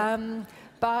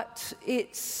 But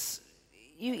it's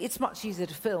much easier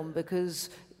to film because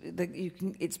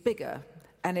it's bigger.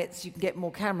 and you can get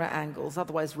more camera angles.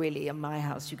 Otherwise, really, in my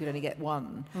house, you could only get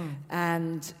one,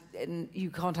 and you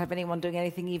can't have anyone doing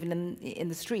anything even in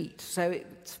the street. So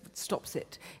it stops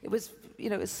it. It was,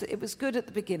 it was good at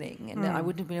the beginning, and I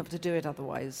wouldn't have been able to do it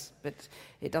otherwise. But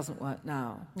it doesn't work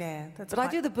now. Yeah, that's. But I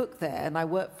do the book there, and I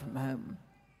work from home.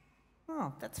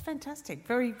 Oh, that's fantastic.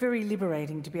 Very, very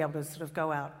liberating to be able to sort of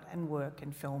go out and work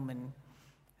and film and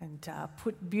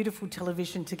put beautiful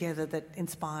television together that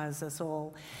inspires us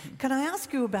all. Can I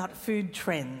ask you about food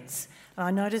trends?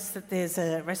 I noticed that there's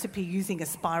a recipe using a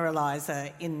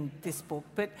spiralizer in this book,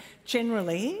 but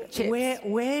generally,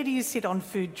 where do you sit on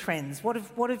food trends?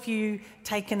 What have you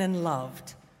taken and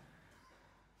loved?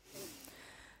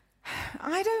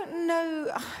 I don't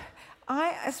know.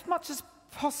 As much as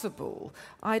possible,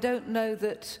 I don't know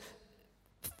that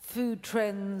food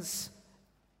trends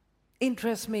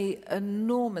interest me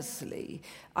enormously.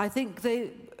 I think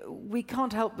we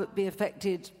can't help but be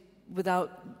affected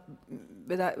without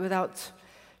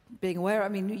being aware. I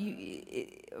mean,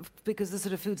 because the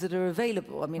sort of foods that are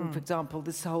available. I mean, for example,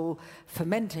 this whole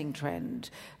fermenting trend.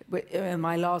 In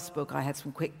my last book, I had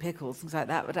some quick pickles, things like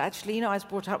that. But actually, I was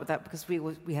brought up with that because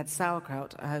we had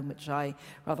sauerkraut at home, which I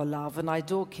rather love, and I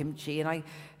adore kimchi. And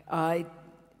I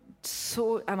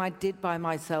did buy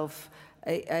myself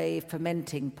a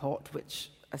fermenting pot, which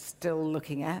I'm still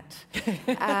looking at.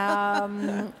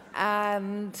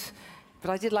 But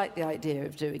I did like the idea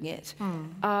of doing it.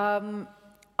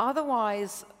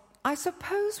 Otherwise, I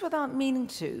suppose without meaning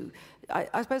to,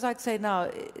 I suppose I'd say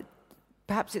now,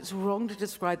 perhaps it's wrong to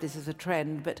describe this as a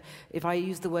trend, but if I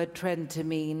use the word trend to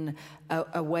mean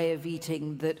a way of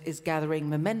eating that is gathering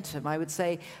momentum, I would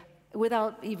say,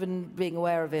 without even being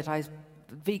aware of it,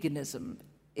 veganism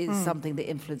is something that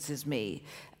influences me.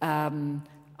 I'm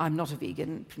not a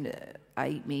vegan, I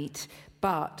eat meat,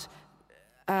 but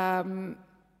I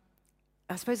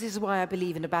suppose this is why I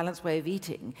believe in a balanced way of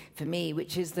eating for me,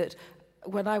 which is that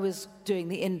when I was doing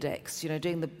the index,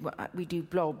 we do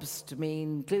blobs to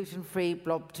mean gluten-free,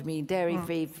 blob to mean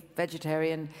dairy-free,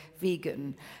 vegetarian,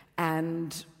 vegan,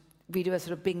 and we do a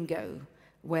sort of bingo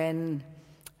when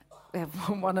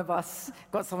one of us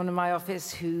got someone in my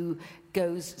office who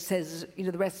says,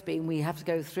 the recipe, and we have to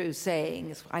go through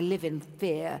saying, I live in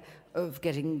fear of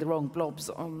getting the wrong blobs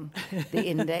on the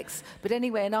index. But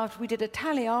anyway, and after we did a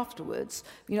tally afterwards,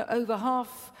 over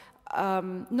half,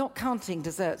 not counting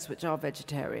desserts, which are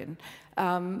vegetarian,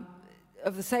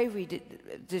 of the savoury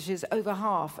dishes, over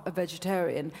half are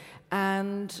vegetarian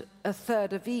and a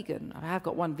third are vegan. I have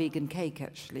got one vegan cake,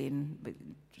 actually,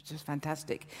 which is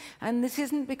fantastic. And this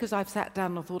isn't because I've sat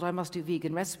down and thought I must do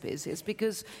vegan recipes. It's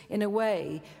because, in a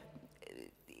way,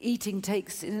 eating,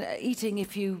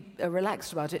 if you are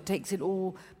relaxed about it, takes in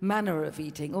all manner of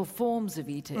eating, all forms of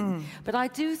eating. But I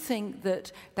do think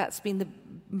that that's been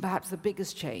perhaps the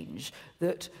biggest change,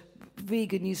 that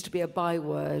vegan used to be a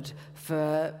byword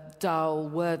for dull,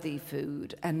 worthy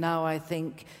food, and now I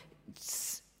think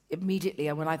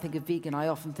immediately when I think of vegan, I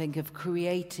often think of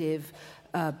creative,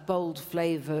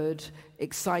 bold-flavoured,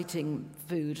 exciting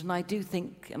food. And I do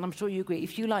think, and I'm sure you agree,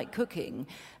 if you like cooking,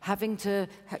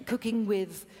 cooking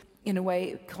with, in a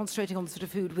way, concentrating on the sort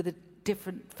of food with a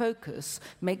different focus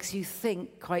makes you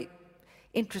think quite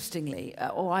interestingly,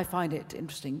 or I find it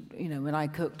interesting, when I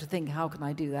cook, to think, how can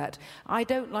I do that? I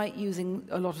don't like using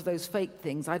a lot of those fake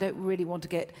things. I don't really want to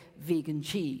get vegan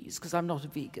cheese, because I'm not a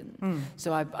vegan.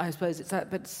 So I suppose it's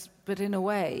that, but in a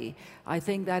way, I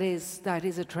think that is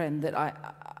a trend that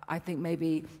I think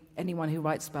maybe anyone who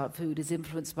writes about food is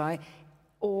influenced by,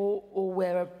 or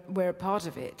we're a part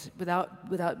of it,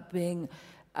 without being,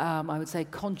 I would say,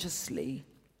 consciously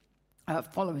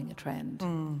following a trend.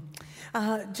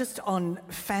 Just on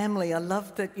family, I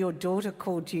love that your daughter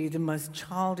called you the most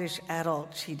childish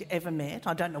adult she'd ever met.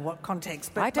 I don't know what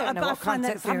context, but I don't know what find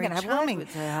context. that very I'm going to charming.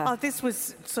 have words with her. This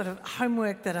was sort of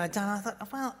homework that I'd done. I thought,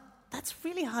 well, that's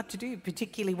really hard to do,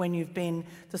 particularly when you've been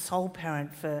the sole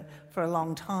parent for a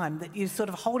long time, that you're sort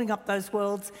of holding up those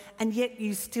worlds, and yet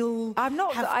you still I'm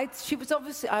not. have... I was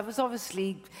obviously I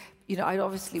obviously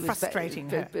was frustrating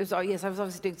her. Yes, I was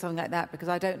obviously doing something like that, because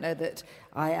I don't know that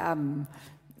I am.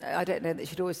 I don't know that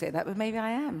she'd always say that, but maybe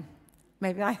I am.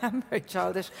 Maybe I am very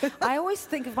childish. I always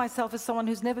think of myself as someone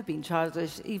who's never been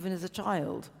childish, even as a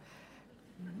child.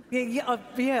 Yeah.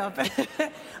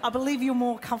 I believe you're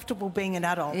more comfortable being an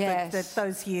adult. Yes. That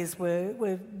those years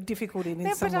were difficult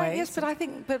in some ways. Yes, but I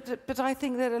think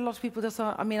that a lot of people just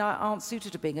aren't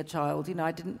suited to being a child.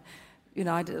 I didn't.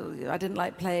 I didn't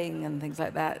like playing and things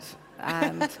like that,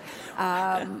 and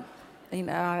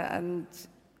and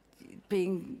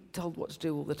being told what to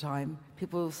do all the time.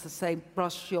 People say,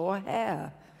 brush your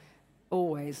hair,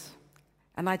 always.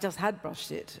 and I just had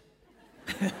brushed it.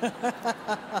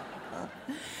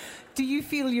 Do you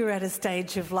feel you're at a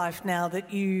stage of life now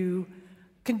that you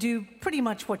can do pretty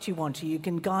much what you want to? You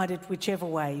can guide it whichever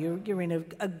way. You're in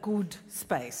a good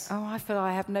space. Oh, I feel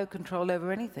I have no control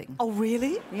over anything. Oh,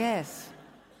 really? Yes.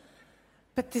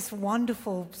 But this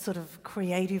wonderful sort of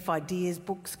creative ideas,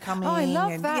 books coming. Oh, I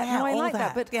love and, that. Yeah, no, I all like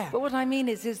that. that. But what I mean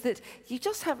is that you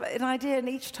just have an idea, and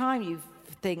each time you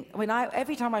think,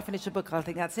 every time I finish a book, I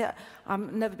think, that's it. I'll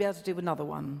never be able to do another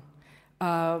one.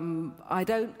 I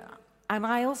don't, and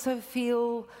I also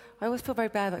feel, I always feel very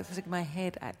bad about sticking my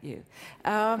head at you.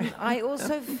 I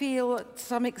also feel, to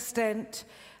some extent,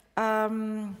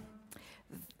 that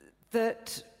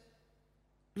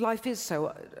life is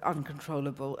so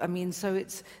uncontrollable. I mean, so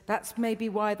that's maybe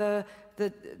why the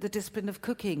discipline of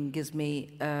cooking gives me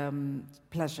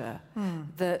pleasure.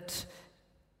 That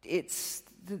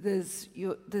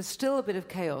there's still a bit of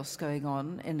chaos going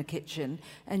on in the kitchen,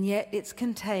 and yet it's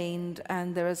contained,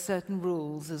 and there are certain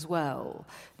rules as well.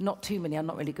 Not too many. I'm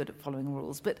not really good at following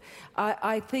rules, but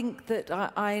I think that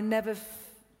I never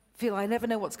feel I never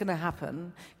know what's going to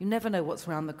happen. You never know what's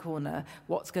around the corner,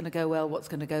 what's going to go well, what's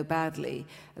going to go badly.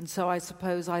 And so I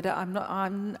suppose I'm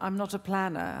not a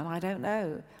planner, and I don't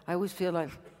know. I always feel like,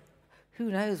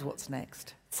 who knows what's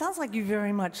next? It sounds like you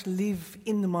very much live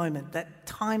in the moment. That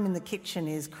time in the kitchen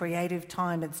is creative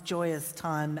time, it's joyous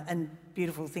time, and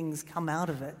beautiful things come out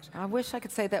of it. I wish I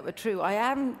could say that were true.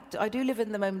 I do live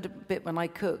in the moment a bit when I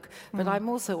cook, but I'm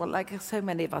also, like so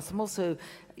many of us, I'm also,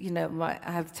 I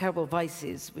have terrible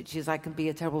vices, which is I can be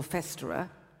a terrible festerer.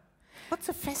 What's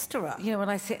a festerer? When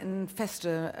I sit and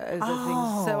fester over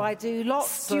things. So I do lots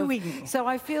stewing. So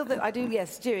I feel that I do,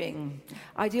 yes, stewing.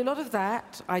 I do a lot of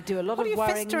that. I do a lot what of are you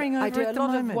worrying. Festering over I do at a the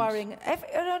lot moment? of worrying.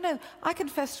 No. I can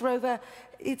fester over,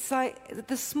 it's like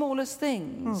the smallest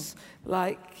things.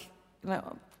 Like, it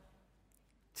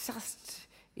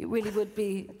really would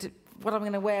be what I'm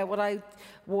going to wear, what I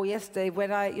wore yesterday,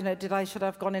 when should I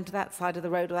have gone into that side of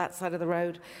the road or that side of the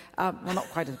road? Well, not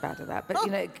quite as bad as that, but,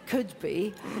 it could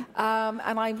be. And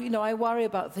I worry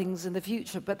about things in the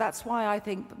future, but that's why I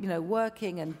think,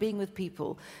 working and being with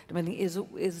people,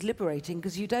 is liberating,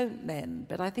 because you don't then.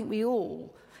 But I think we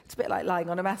all, it's a bit like lying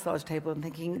on a massage table and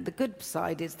thinking, the good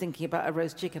side is thinking about a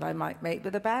roast chicken I might make,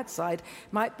 but the bad side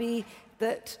might be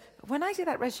that when I did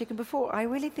that roast chicken before, I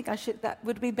really think that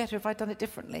would have been better if I'd done it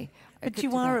differently. But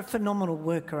you are a phenomenal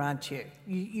worker, aren't you?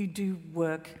 You do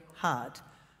work hard.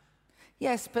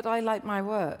 Yes, but I like my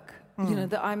work.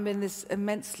 That I'm in this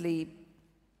immensely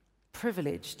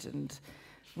privileged and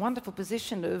wonderful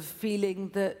position of feeling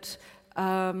that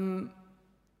I'm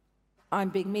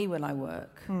being me when I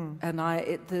work. And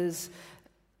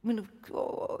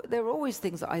there are always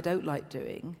things that I don't like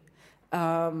doing.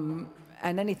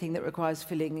 And anything that requires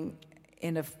filling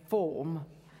in a form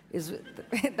is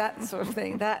that sort of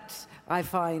thing. That I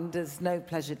find there's no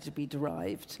pleasure to be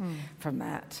derived from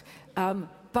that.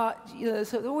 But,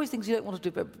 so there are always things you don't want to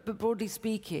do, but broadly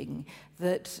speaking,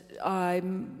 that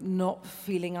I'm not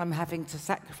feeling I'm having to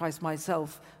sacrifice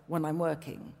myself when I'm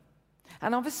working.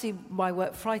 And obviously my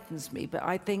work frightens me, but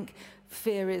I think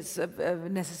fear is a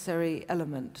necessary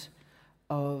element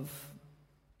of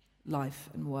life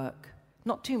and work.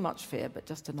 Not too much fear, but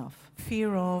just enough.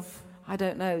 Fear of? I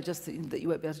don't know, just that you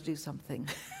won't be able to do something.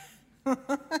 Do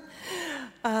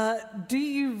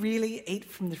you really eat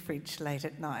from the fridge late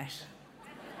at night?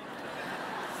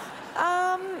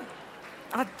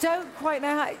 I don't quite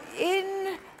know how.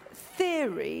 In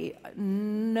theory,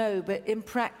 no, but in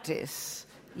practice,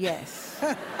 yes.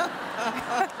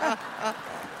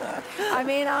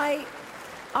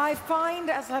 I find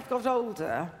as I've got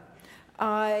older,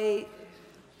 I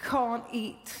can't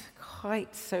eat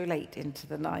quite so late into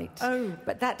the night. Oh.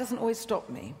 But that doesn't always stop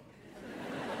me.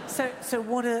 So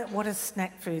what are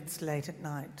snack foods late at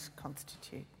night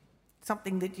constitute?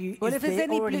 Something that you... Well, if there's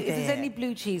any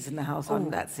blue cheese in the house,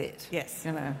 that's it. Yes.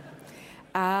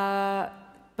 But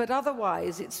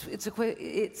otherwise,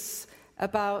 it's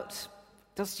about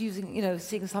just using,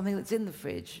 seeing something that's in the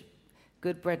fridge.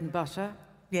 Good bread and butter.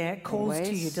 Yeah, it calls always.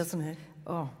 to you, doesn't it?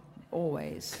 Oh,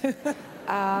 always.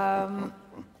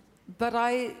 But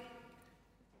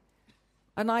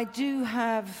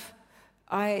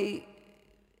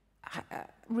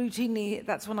routinely,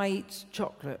 that's when I eat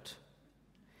chocolate,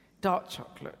 dark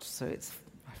chocolate, so it's,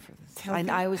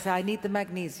 I always say I need the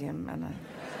magnesium.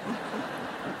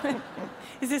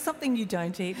 Is there something you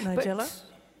don't eat, Nigella?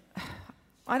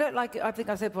 I don't like, I think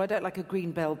I said before, I don't like a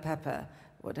green bell pepper,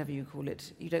 whatever you call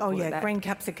it. You don't call it that. Green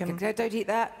capsicum. I don't eat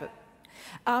that,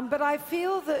 but I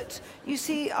feel that, you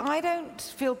see, I don't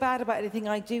feel bad about anything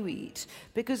I do eat,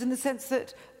 because in the sense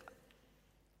that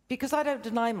because I don't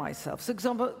deny myself. For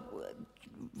example,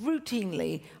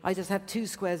 routinely, I just have 2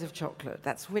 squares of chocolate.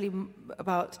 That's really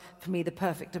about, for me, the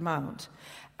perfect amount.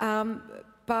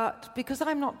 But because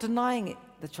I'm not denying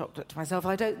the chocolate to myself,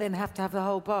 I don't then have to have the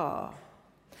whole bar.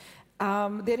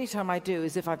 The only time I do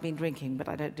is if I've been drinking, but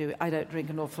I don't drink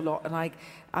an awful lot, and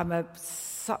I'm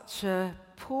such a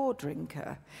poor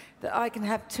drinker that I can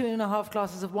have 2.5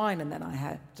 glasses of wine and then I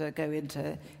have to go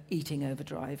into eating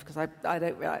overdrive because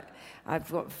I've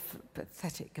got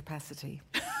pathetic capacity.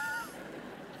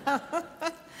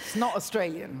 It's not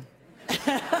Australian.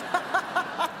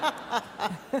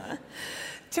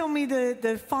 Tell me,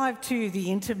 the 5-2, the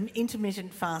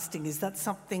intermittent fasting, is that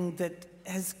something that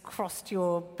has crossed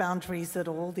your boundaries at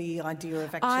all, the idea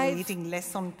of actually eating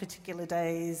less on particular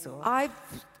days? Or? I've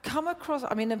come across,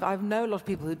 I know a lot of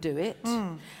people who do it,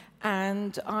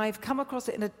 and I've come across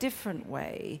it in a different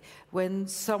way when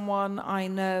someone I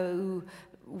know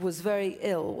was very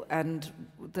ill and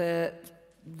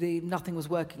nothing was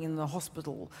working in the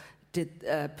hospital,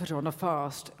 put her on a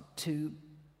fast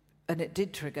and it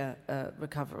did trigger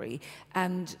recovery.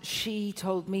 And she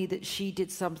told me that she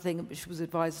did something which was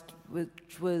advised,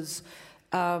 which was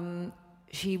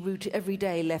she every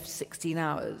day left 16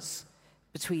 hours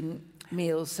between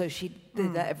meals, so she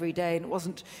did that every day,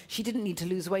 and she didn't need to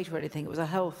lose weight or anything. It was a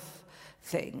health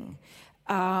thing.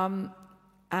 And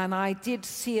I did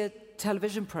see a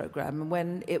television program, and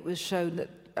when it was shown that,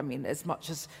 as much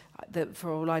as that,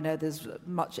 for all I know, there's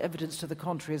much evidence to the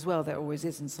contrary as well. There always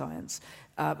is in science,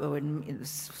 or in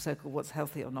so-called what's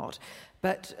healthy or not.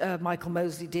 But Michael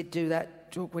Mosley did do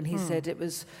that talk when he said it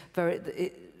was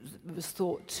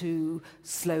thought to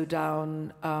slow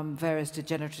down various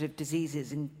degenerative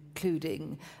diseases,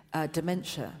 including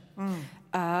dementia.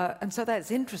 And so that's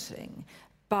interesting.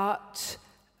 But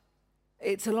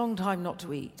it's a long time not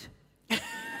to eat.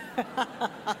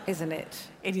 Isn't it?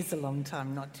 It is a long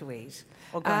time not to eat.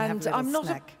 And I'm not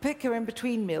a picker in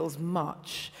between meals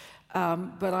much,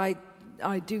 but I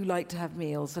do like to have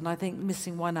meals, and I think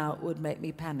missing one out would make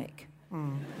me panic.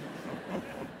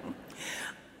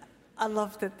 I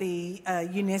love that the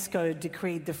UNESCO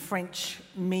decreed the French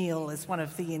meal as one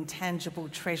of the intangible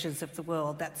treasures of the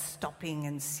world. That's stopping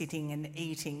and sitting and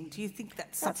eating. Do you think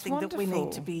that's something that we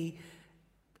need to be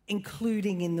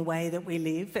including in the way that we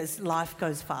live as life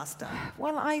goes faster?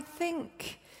 Well, I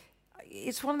think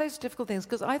it's one of those difficult things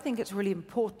because I think it's really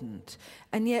important,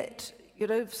 and yet,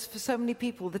 for so many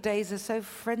people, the days are so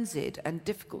frenzied and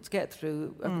difficult to get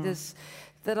through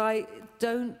that I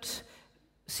don't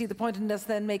see the point in us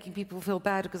then making people feel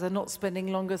bad because they're not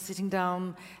spending longer sitting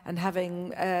down and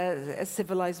having a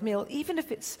civilized meal, even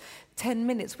if it's 10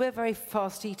 minutes. We're very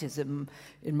fast eaters in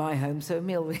my home, so a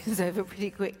meal is over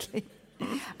pretty quickly.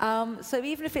 So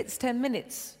even if it's 10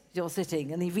 minutes you're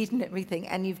sitting and you've eaten everything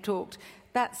and you've talked,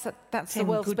 that's a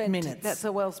well-spent minutes. That's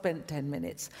a well-spent 10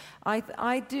 minutes.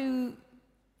 I do,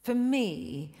 for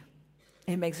me,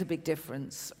 it makes a big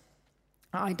difference.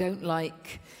 I don't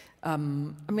like,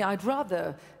 I'd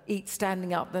rather eat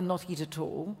standing up than not eat at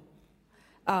all,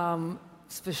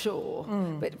 for sure.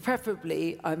 But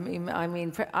preferably,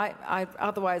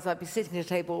 otherwise I'd be sitting at a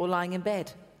table or lying in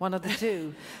bed. One of the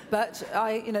two. But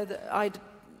I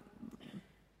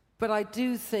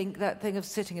do think that thing of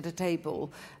sitting at a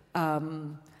table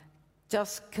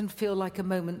just can feel like a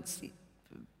moment's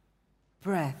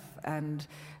breath, and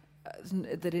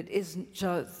that it isn't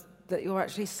just that you're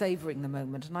actually savouring the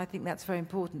moment, and I think that's very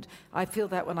important. I feel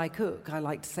that when I cook. I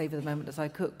like to savour the moment as I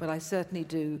cook, but I certainly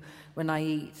do when I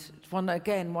eat. One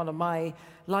of my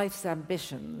life's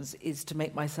ambitions is to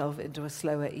make myself into a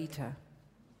slower eater.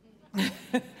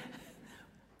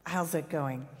 How's it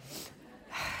going?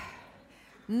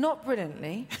 Not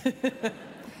brilliantly.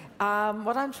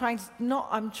 What I'm trying to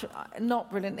not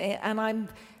brilliantly, and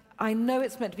I know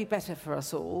it's meant to be better for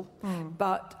us all,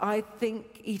 but I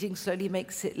think eating slowly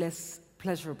makes it less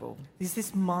pleasurable. Is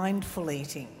this mindful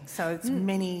eating? So it's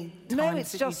many times. No,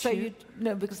 it's just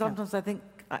because sometimes I think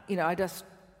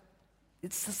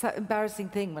it's that embarrassing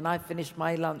thing when I've finished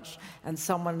my lunch and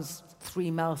someone's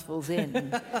 3 mouthfuls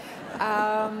in.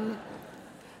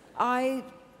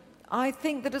 I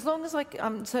think that as long as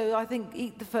I think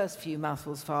eat the first few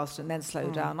mouthfuls fast and then slow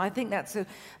down. I think that's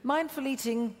mindful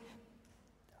eating.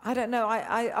 I don't know.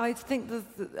 I think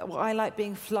I like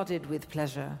being flooded with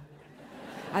pleasure,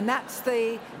 and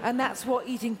that's what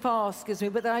eating fast gives me.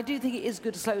 But I do think it is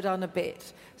good to slow down a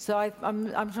bit. So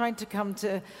I'm trying to come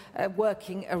to a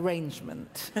working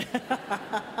arrangement.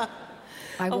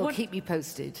 I will keep you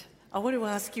posted. I want to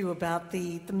ask you about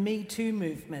the Me Too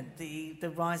movement,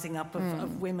 the rising up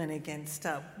of women against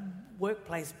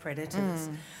workplace predators.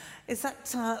 Is that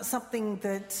something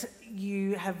that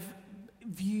you have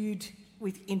viewed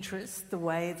with interest, the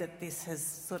way that this has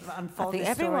sort of unfolded? I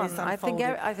think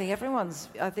everyone's.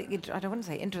 I don't want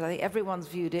to say interest. I think everyone's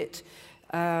viewed it.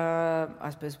 I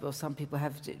suppose, well, some people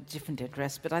have different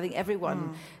interests, but I think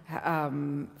everyone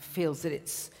feels that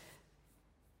it's.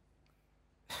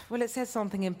 Well, it says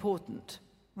something important.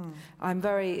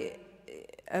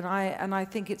 And I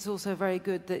think it's also very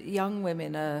good that young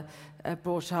women are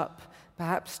brought up,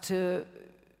 perhaps to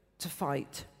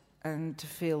fight and to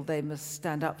feel they must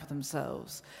stand up for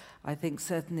themselves. I think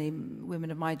certainly women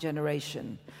of my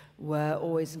generation were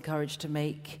always encouraged to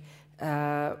make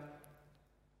men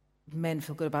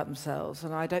feel good about themselves.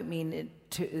 And I don't mean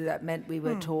that meant we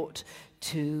were taught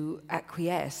to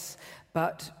acquiesce,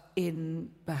 but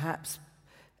in perhaps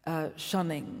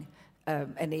shunning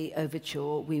any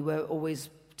overture, we were always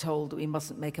told that we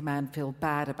mustn't make a man feel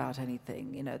bad about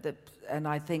anything. And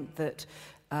I think that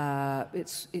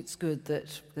it's good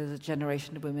that there's a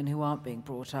generation of women who aren't being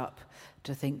brought up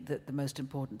to think that the most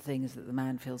important thing is that the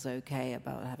man feels okay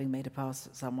about having made a pass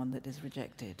at someone that is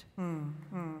rejected.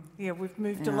 Yeah, we've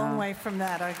moved a long way from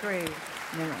that, I agree.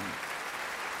 Yeah.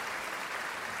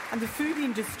 And the food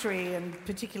industry, and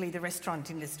particularly the restaurant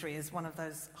industry, is one of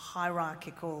those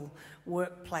hierarchical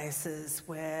workplaces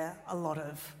where a lot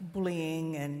of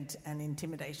bullying and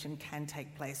intimidation can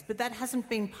take place. But that hasn't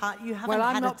been part.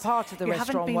 I'm not part of the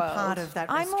restaurant world. You haven't been part of that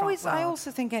restaurant world. I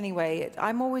also think anyway.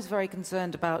 I'm always very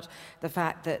concerned about the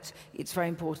fact that it's very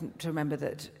important to remember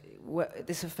that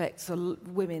this affects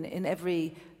women in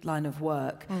every line of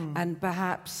work, and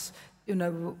perhaps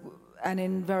and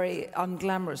in very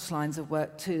unglamorous lines of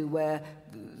work too, where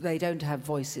they don't have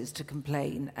voices to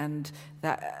complain, and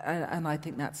I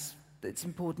think it's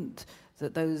important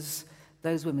that those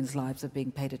women's lives are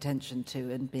being paid attention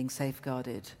to and being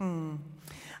safeguarded.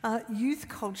 Youth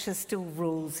culture still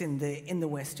rules in the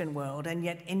Western world, and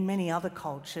yet in many other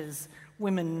cultures,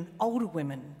 older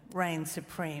women reign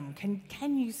supreme.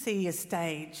 Can you see a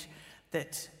stage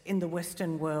that in the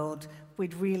Western world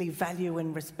we'd really value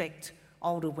and respect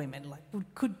older women? Like,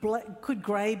 could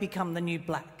grey become the new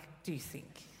black, do you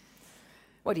think?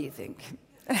 What do you think?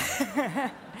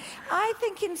 I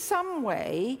think in some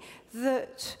way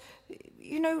that,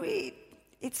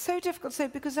 it's so difficult to say,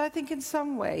 because I think in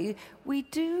some way we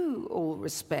do all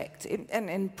respect,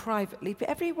 and privately, but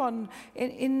everyone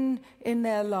in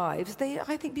their lives,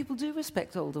 I think people do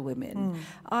respect older women.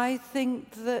 I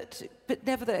think that, but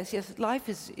nevertheless, yes, life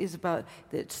is about,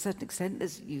 to a certain extent,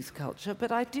 there's youth culture,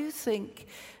 but I do think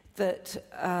that,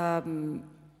 I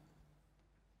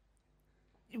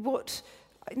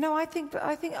think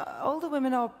older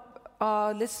women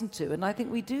are listened to, and I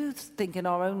think we do think in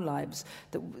our own lives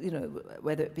that,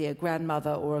 whether it be a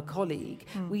grandmother or a colleague,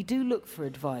 we do look for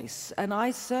advice. And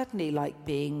I certainly like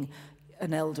being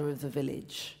an elder of the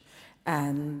village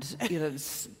and,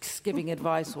 giving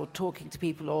advice or talking to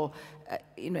people or,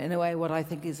 in a way, what I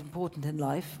think is important in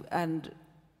life. And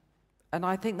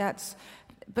I think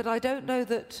but I don't know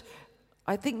that.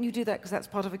 I think you do that because that's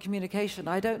part of a communication.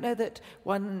 I don't know that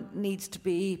one needs to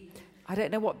be. I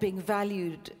don't know what being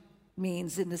valued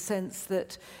means in the sense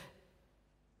that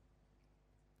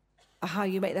how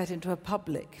you make that into a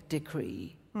public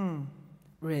decree,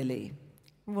 really.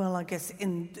 Well, I guess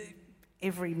in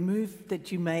every move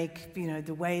that you make,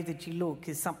 the way that you look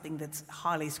is something that's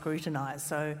highly scrutinised.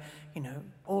 So,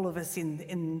 all of us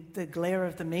in the glare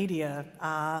of the media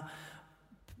are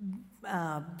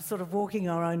sort of walking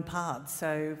our own paths.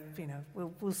 So,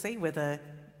 we'll see whether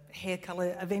hair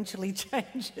colour eventually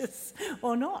changes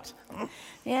or not.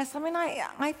 Yes,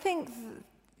 I think,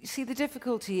 the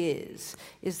difficulty is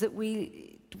that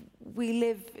we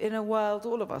live in a world,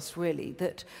 all of us really,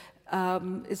 that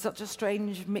is such a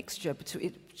strange mixture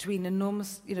between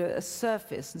enormous, a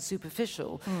surface and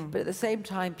superficial, but at the same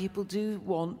time people do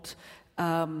want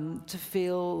to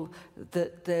feel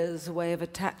that there's a way of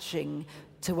attaching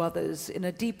to others in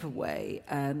a deeper way,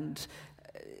 and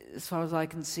as far as I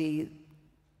can see,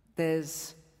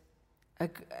 there's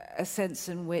a sense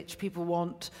in which people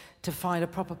want to find a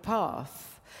proper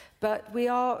path. But we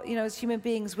are, as human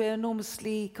beings, we're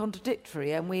enormously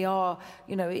contradictory, and we are,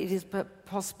 it is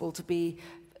possible to be,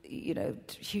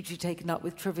 hugely taken up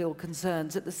with trivial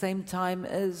concerns at the same time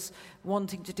as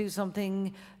wanting to do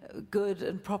something good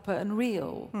and proper and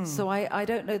real. So I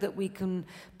don't know that we can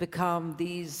become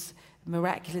these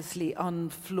miraculously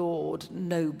unflawed,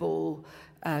 noble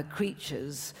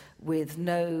creatures with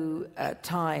no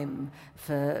time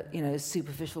for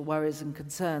superficial worries and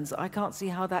concerns. I can't see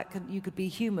how you could be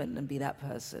human and be that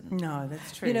person. No,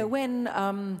 that's true.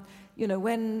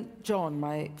 When John,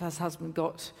 my first husband,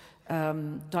 got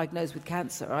diagnosed with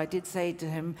cancer, I did say to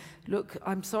him, look,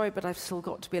 I'm sorry, but I've still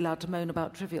got to be allowed to moan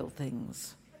about trivial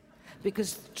things.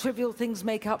 Because trivial things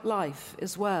make up life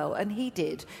as well. And he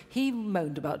did. He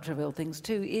moaned about trivial things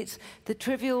too. The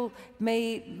trivial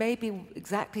may be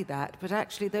exactly that, but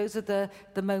actually those are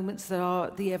the moments that are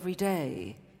the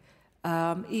everyday.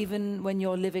 Even when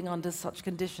you're living under such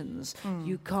conditions,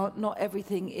 not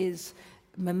everything is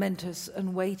momentous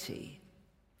and weighty.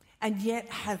 And yet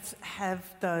have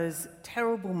those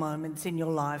terrible moments in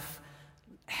your life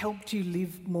helped you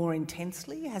live more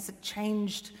intensely? Has it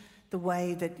changed the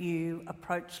way that you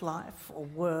approach life or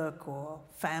work or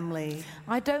family?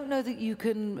 I don't know that you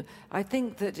can. I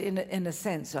think that in a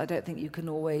sense, I don't think you can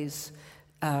always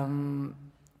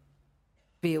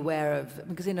be aware of,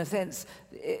 because in a sense,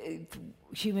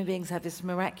 human beings have this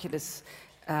miraculous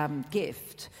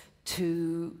gift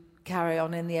to carry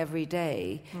on in the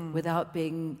everyday without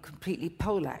being completely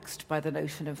poleaxed by the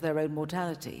notion of their own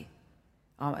mortality,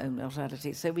 our own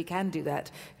mortality. So we can do that,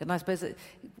 and I suppose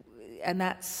and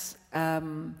that's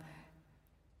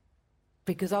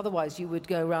because otherwise you would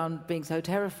go around being so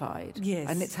terrified. Yes.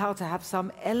 And it's how to have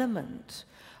some element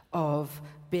of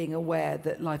being aware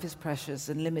that life is precious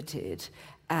and limited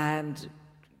and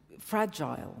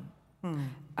fragile.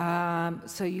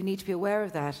 So you need to be aware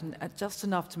of that, and just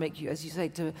enough to make you, as you say,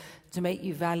 to make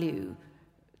you value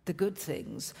the good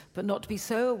things, but not to be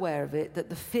so aware of it that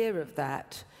the fear of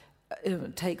that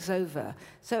takes over.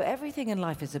 So everything in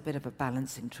life is a bit of a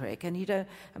balancing trick, and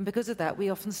because of that we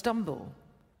often stumble,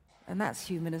 and that's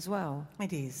human as well.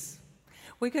 It is.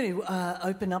 We're going to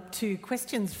open up to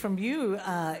questions from you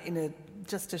in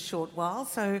just a short while.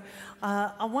 So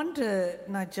I wonder,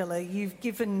 Nigella, you've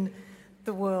given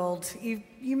the world,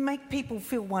 you make people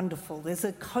feel wonderful. There's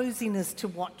a coziness to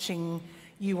watching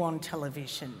you on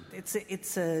television.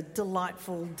 It's a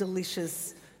delightful,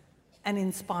 delicious and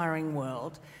inspiring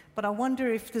world. But I wonder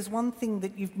if there's one thing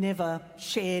that you've never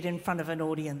shared in front of an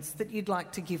audience that you'd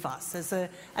like to give us as a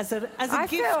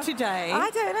gift today. I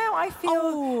don't know.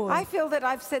 I feel that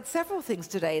I've said several things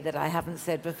today that I haven't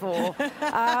said before. So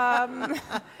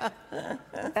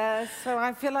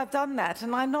I feel I've done that,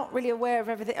 and I'm not really aware of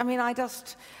everything. I mean, I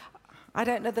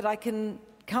don't know that I can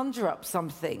conjure up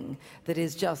something that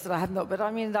is just that I have not. But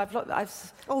I mean, I've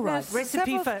all right.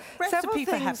 Recipe for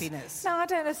happiness. No, I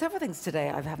don't know. Several things today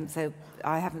I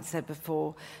haven't said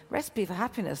before. Recipe for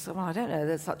happiness. Well, I don't know.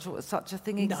 There's such a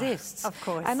thing exists. Of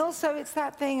course. And also, it's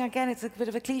that thing again. It's a bit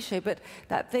of a cliche, but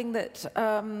that thing that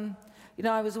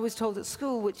I was always told at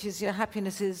school, which is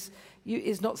happiness is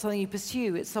not something you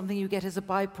pursue. It's something you get as a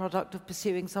byproduct of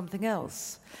pursuing something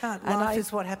else. Life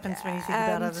is what happens when you think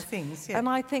about other things. Yeah. And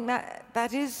I think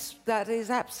that is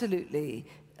absolutely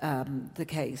the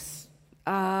case.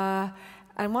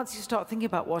 And once you start thinking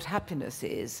about what happiness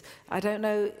is, I don't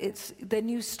know. Then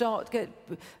you start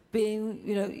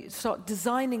start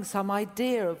designing some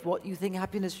idea of what you think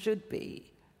happiness should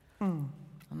be.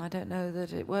 And I don't know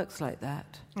that it works like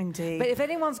that. Indeed. But if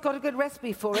anyone's got a good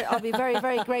recipe for it, I'll be very,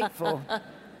 very grateful.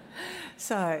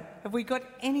 So, have we got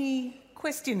any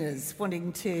questioners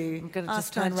wanting to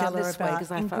ask Nigella about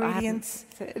ingredients,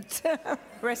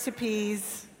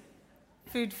 recipes,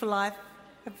 food for life?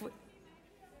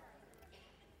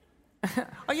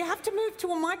 Oh, you have to move to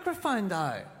a microphone,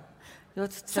 though.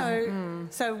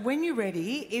 So when you're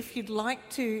ready, if you'd like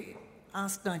to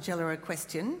ask Nigella a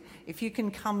question, if you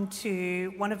can come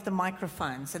to one of the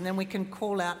microphones, and then we can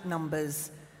call out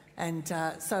numbers. And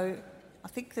so I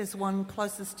think there's one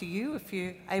closest to you, if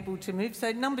you're able to move.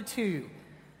 So number 2.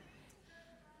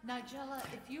 Nigella,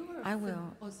 if you were... I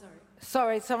will. Oh, sorry.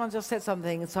 Sorry, someone just said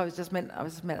something, so I was just meant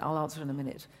I'll answer in a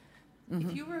minute.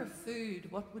 If you were a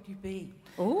food, what would you be?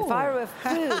 Ooh. If I were a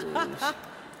food...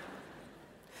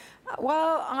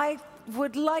 Well, I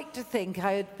would like to think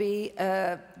I would be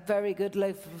a very good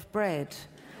loaf of bread.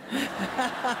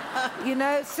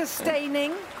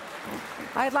 Sustaining.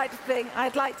 I'd like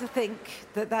to think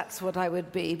that that's what I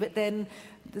would be, but then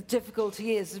the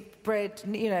difficulty is bread,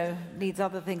 needs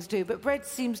other things too. But bread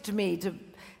seems to me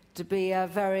to be a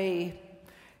very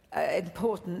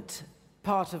important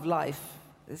part of life,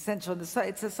 essential.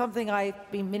 It's something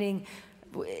I've been meaning.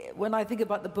 When I think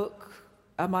about the book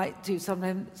I might do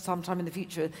sometime in the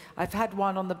future, I've had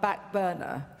one on the back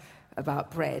burner about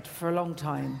bread for a long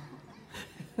time.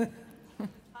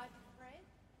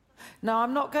 No,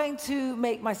 I'm not going to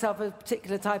make myself a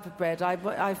particular type of bread.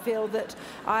 I feel that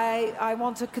I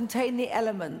want to contain the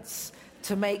elements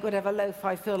to make whatever loaf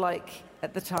I feel like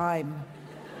at the time.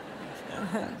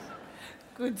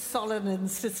 Good, solid and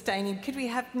sustaining. Could we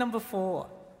have number 4?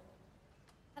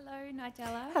 Hello,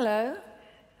 Nigella. Hello.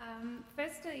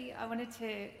 Firstly, I wanted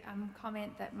to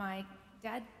comment that my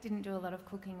dad didn't do a lot of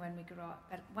cooking when we grew up,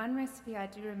 but one recipe I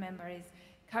do remember is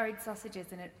curried sausages,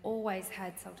 and it always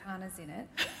had sultanas in it.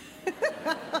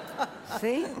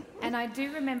 See? And I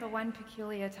do remember one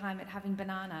peculiar time it having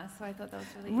banana, so I thought that was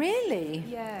really... Really?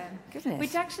 Yeah. Goodness.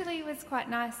 Which actually was quite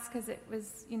nice because it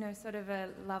was, sort of a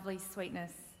lovely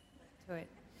sweetness to it.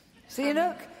 See,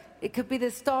 look, it could be the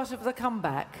start of the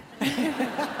comeback.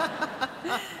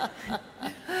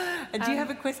 And do you have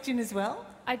a question as well?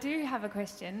 I do have a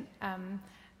question.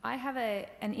 I have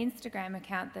an Instagram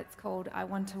account that's called I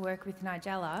Want to Work with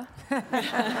Nigella.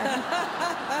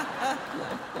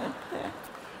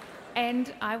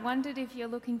 And I wondered if you're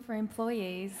looking for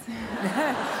employees.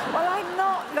 Well, I'm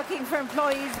not looking for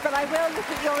employees, but I will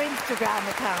look at your Instagram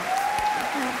account.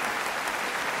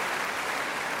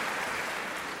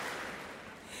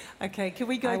 Okay, can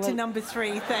we go to number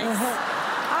 3? Thanks.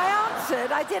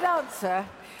 I did answer.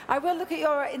 I will look at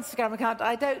your Instagram account.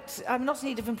 I'm not in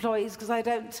need of employees because I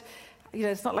don't,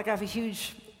 it's not like I have a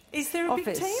huge Is there a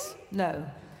office. big team? No.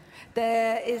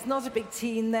 There is not a big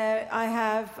team there. I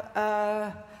have,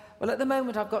 at the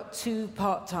moment I've got 2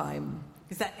 part-time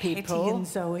Is that people. Hetty and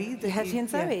Zoe? Hetty and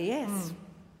Zoe, yes.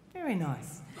 Very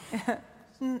nice.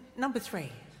 Number 3.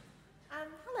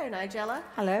 Hello, Nigella.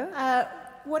 Hello.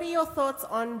 What are your thoughts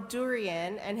on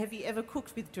durian, and have you ever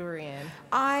cooked with durian?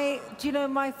 My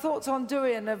thoughts on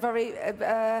durian are very,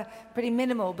 pretty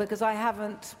minimal because I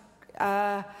haven't,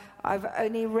 I've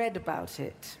only read about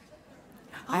it.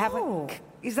 I haven't.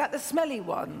 Is that the smelly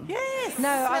one? Yes.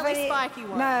 No, Smelly, spiky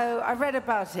one. No, I've read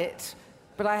about it,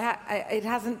 but I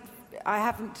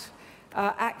haven't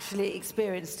actually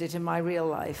experienced it in my real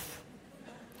life.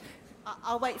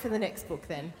 I'll wait for the next book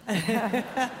then.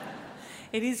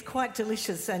 It is quite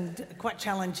delicious and quite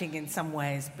challenging in some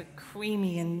ways, but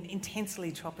creamy and intensely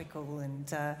tropical,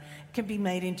 and can be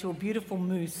made into a beautiful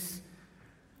mousse.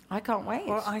 I can't wait.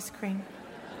 Or ice cream.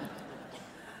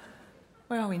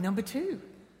 Where are we? Number 2.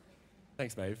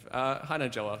 Thanks, Maeve. Hi,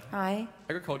 Nigella. Hi.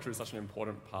 Agriculture is such an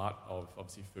important part of,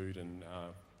 obviously, food and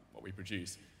what we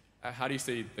produce. How do you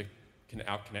see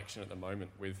our connection at the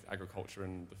moment with agriculture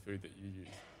and the food that you use?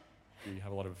 Do you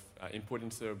have a lot of input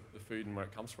into the food and where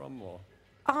it comes from, or...?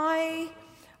 I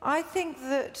think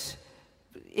that,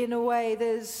 in a way,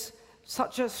 there's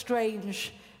such a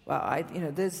strange... Well,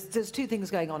 there's 2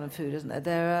 things going on in food, isn't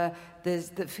there?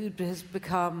 There's that food has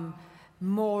become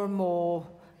more and more...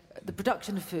 The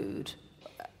production of food,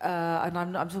 and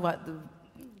I'm talking about the,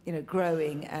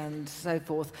 growing and so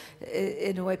forth.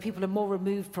 In a way, people are more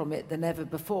removed from it than ever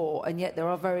before, and yet there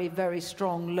are very, very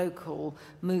strong local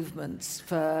movements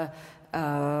for...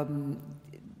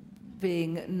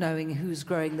 knowing who's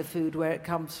growing the food, where it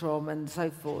comes from, and so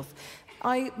forth.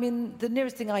 The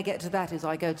nearest thing I get to that is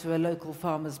I go to a local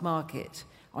farmer's market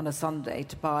on a Sunday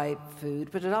to buy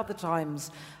food, but at other times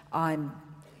I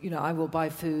will buy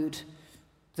food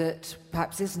that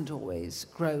perhaps isn't always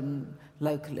grown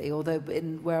locally, although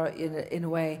in a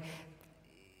way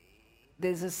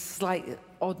there's a slight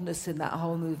oddness in that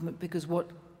whole movement, because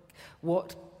what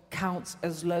counts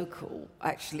as local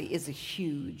actually is a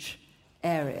huge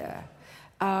area.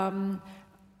 I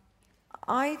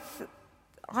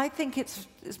think it's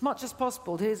as much as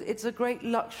possible. It's a great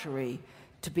luxury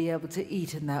to be able to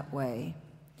eat in that way,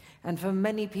 and for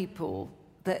many people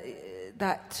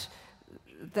that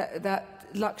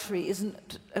luxury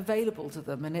isn't available to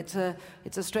them, and it's a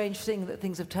strange thing that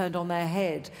things have turned on their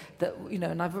head. That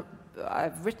and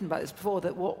I've written about this before.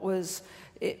 That what was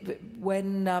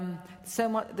when so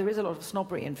much there is a lot of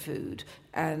snobbery in food,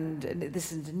 and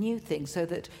this isn't a new thing. So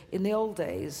that in the old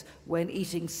days, when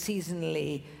eating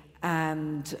seasonally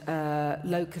and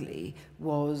locally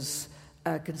was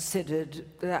considered,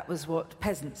 that was what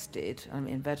peasants did. I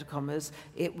mean, inverted commas.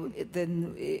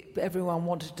 Everyone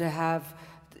wanted to have,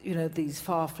 these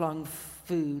far-flung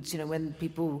foods. When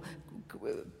people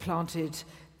planted,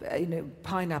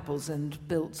 pineapples and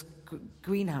built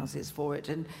greenhouses for it,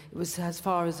 and it was as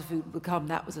far as the food would come.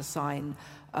 That was a sign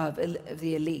of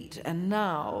the elite. And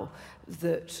now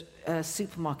that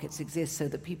supermarkets exist so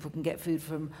that people can get food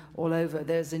from all over,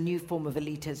 there's a new form of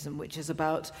elitism, which is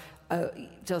about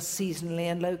just seasonally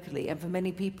and locally. And for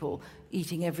many people,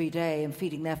 eating every day and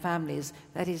feeding their families,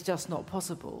 that is just not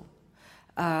possible.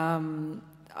 But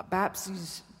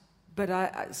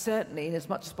I certainly, as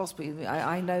much as possible,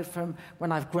 I know from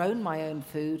when I've grown my own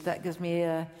food, that gives me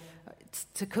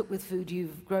to cook with food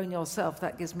you've grown yourself,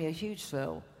 that gives me a huge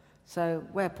thrill. So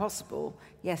where possible,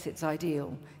 yes, it's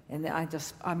ideal. And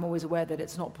I'm always aware that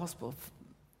it's not possible,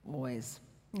 always.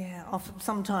 Yeah,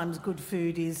 sometimes good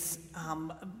food is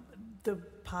the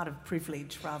part of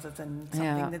privilege rather than something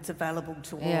Yeah. that's available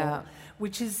to all, Yeah.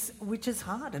 which is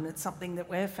hard, and it's something that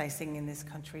we're facing in this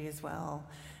country as well.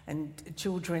 And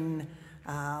children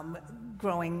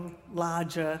growing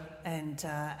larger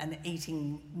and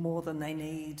eating more than they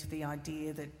need. The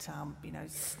idea that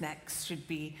snacks should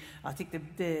be. I think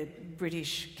the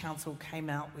British Council came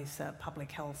out with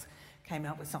Public Health came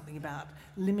out with something about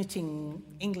limiting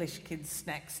English kids'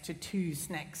 snacks to 2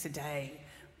 snacks a day.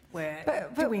 Where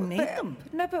do we need them?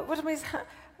 No, but what I mean is,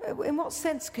 in what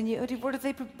sense can you? What are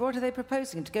they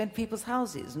proposing, to go into people's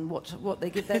houses and watch what they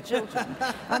give their children?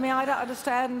 I mean, I don't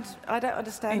understand.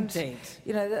 Indeed.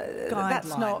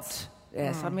 That's not.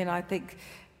 Yes, I mean, I think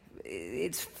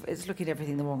it's looking at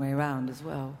everything the wrong way around as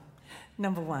well.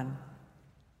 Number 1.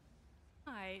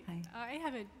 Hi. I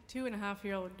have a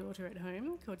 2.5-year-old daughter at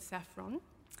home called Saffron.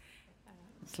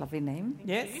 It's a lovely name.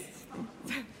 Yes.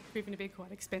 Proven to be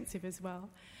quite expensive as well.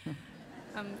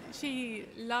 She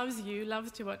loves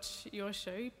to watch your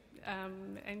show,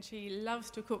 and she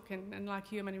loves to cook, and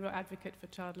like you, I'm a real advocate for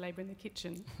child labour in the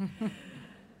kitchen.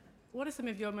 What are some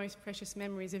of your most precious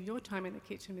memories of your time in the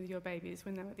kitchen with your babies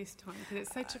when they were this time? Because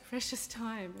it's such a precious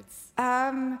time.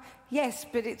 Yes,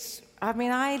 but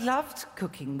I loved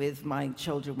cooking with my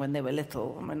children when they were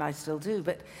little. I mean, I still do,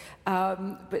 but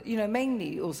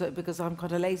mainly also because I'm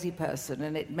quite a lazy person,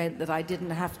 and it meant that I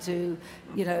didn't have to,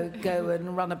 go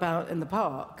and run about in the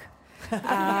park.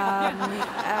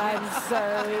 And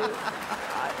so,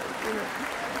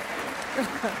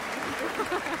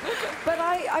 but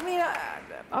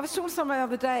I was talking to someone the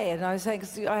other day, and I was saying,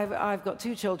 because I've got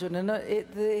 2 children, and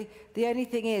the only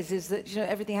thing is that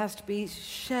everything has to be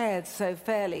shared so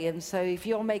fairly, and so if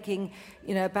you're making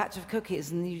a batch of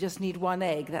cookies and you just need 1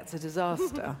 egg, that's a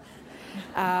disaster.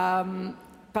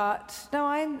 But no,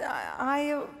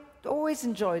 I always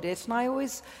enjoyed it, and I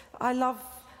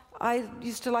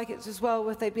used to like it as well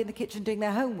if they'd be in the kitchen doing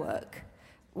their homework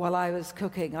while I was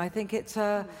cooking. I think it's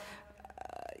a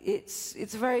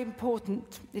very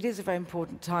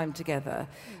important time together.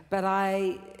 But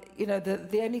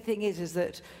the only thing is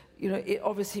that it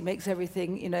obviously makes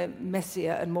everything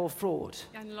messier and more fraught.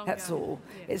 And longer. That's all.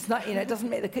 Yeah. It's not it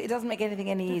doesn't make anything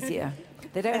any easier.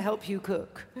 They don't help you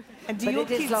cook. And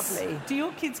it is lovely. Do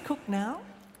your kids cook now?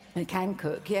 They can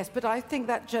cook, yes, but I think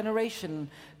that generation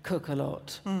cook a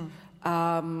lot, and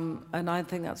I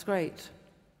think that's great.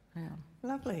 Yeah.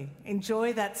 Lovely.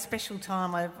 Enjoy that special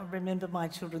time. I remember my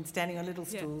children standing on little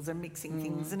stools and mixing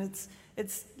things, and it's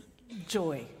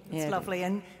joy. It's lovely,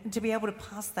 and to be able to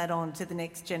pass that on to the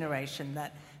next generation,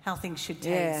 that how things should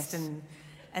taste,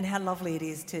 and how lovely it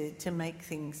is to make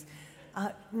things.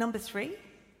 Number 3.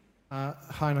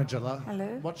 Hi, Nigella.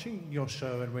 Hello. Watching your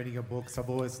show and reading your books, I've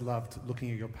always loved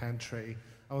looking at your pantry.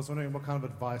 I was wondering what kind of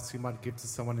advice you might give to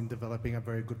someone in developing a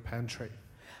very good pantry.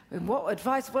 What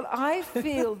advice? Well, I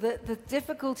feel that the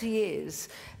difficulty is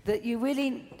that you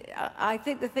really. I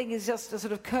think the thing is just to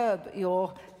sort of curb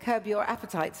your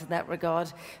appetites in that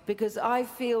regard, because I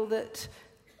feel that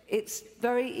it's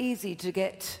very easy to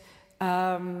get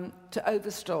to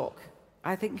overstock.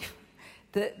 I think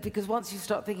that because once you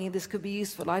start thinking this could be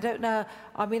useful, I don't know.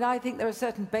 I mean, I think there are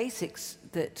certain basics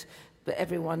that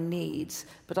everyone needs,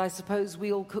 but I suppose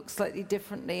we all cook slightly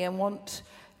differently and want.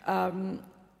 I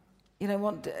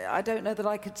don't know that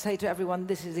I could say to everyone,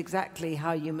 this is exactly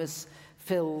how you must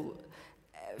fill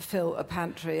a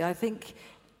pantry. I think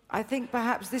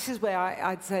perhaps this is where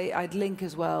I'd say I'd link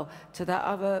as well to that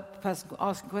other person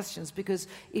asking questions, because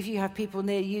if you have people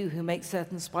near you who make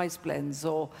certain spice blends,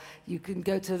 or you can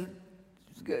go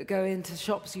into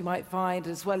shops you might find,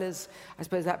 as well as, I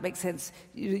suppose that makes sense,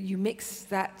 you mix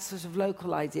that sort of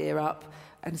local idea up,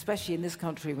 and especially in this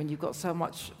country when you've got so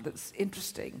much that's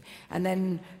interesting, and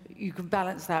then you can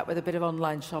balance that with a bit of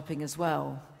online shopping as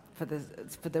well for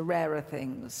the rarer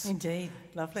things. Indeed,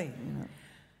 lovely. Yeah.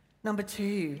 Number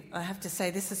 2, I have to say,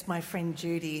 this is my friend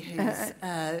Judy, who's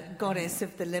goddess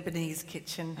of the Lebanese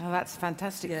kitchen. Oh, that's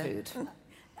fantastic food.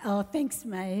 Oh, thanks,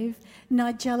 Maeve.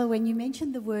 Nigella, when you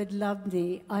mentioned the word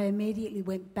labneh, I immediately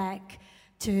went back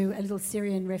to a little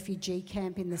Syrian refugee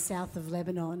camp in the south of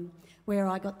Lebanon, where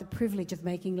I got the privilege of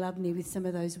making labneh with some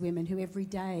of those women who every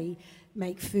day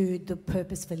make food the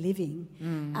purpose for living.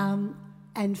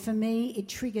 And for me, it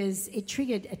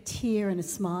triggered a tear and a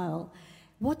smile.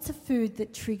 What's a food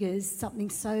that triggers something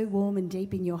so warm and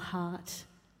deep in your heart?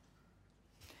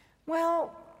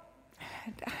 Well,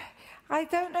 I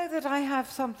don't know that I have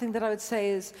something that I would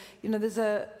say is, there's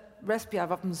a recipe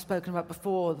I've often spoken about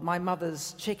before, my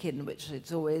mother's chicken, which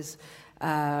it's always,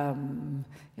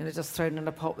 just thrown in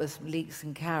a pot with some leeks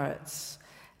and carrots,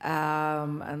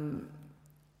 and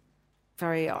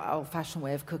very old-fashioned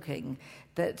way of cooking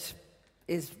that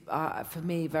is for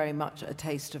me very much a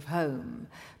taste of home.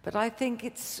 But I think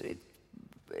it's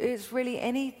really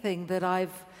anything that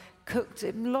I've cooked.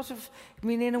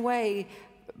 In a way,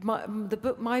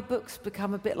 my books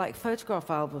become a bit like photograph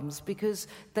albums because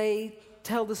they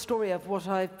tell the story of what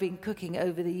I've been cooking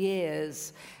over the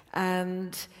years,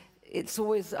 and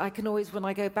I can always, when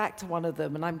I go back to one of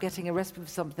them and I'm getting a recipe for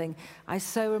something, I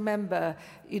so remember,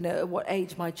 at what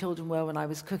age my children were when I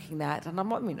was cooking that. And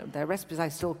they're recipes I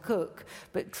still cook,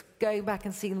 but going back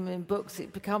and seeing them in books,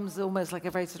 it becomes almost like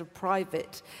a very sort of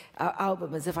private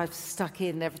album, as if I've stuck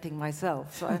in everything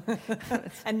myself. So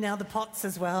and now the pots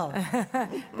as well.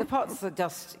 The pots are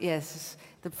just, yes,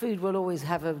 the food will always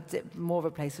have more of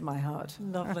a place in my heart.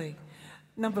 Lovely.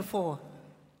 Number 4.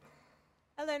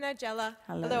 Hello, Nigella.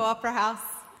 Hello. Opera House.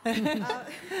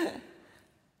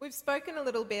 We've spoken a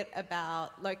little bit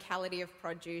about locality of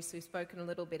produce. We've spoken a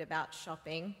little bit about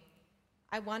shopping.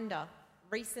 I wonder,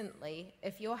 recently,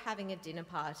 if you're having a dinner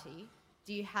party,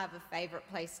 do you have a favourite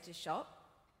place to shop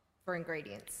for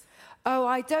ingredients? Oh,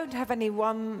 I don't have any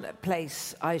one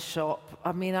place I shop.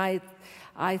 I mean, I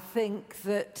think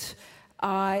that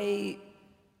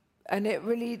and it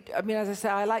really, as I say,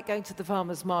 I like going to the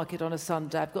farmer's market on a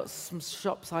Sunday. I've got some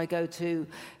shops I go to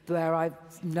where I've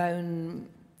known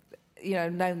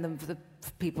them for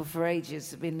people for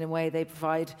ages. In a way, they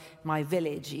provide my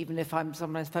village, even if I'm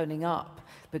sometimes phoning up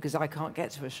because I can't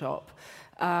get to a shop.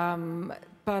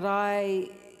 But I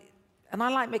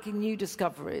like making new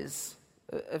discoveries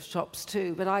of shops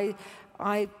too. But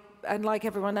and like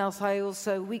everyone else,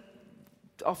 we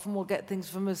often will get things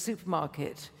from a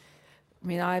supermarket. I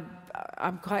mean, I'm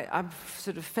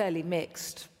sort of fairly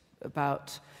mixed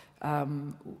about,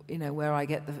 where I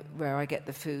get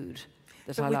the food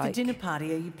that I like. With the dinner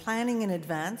party, are you planning in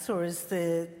advance, or is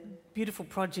the beautiful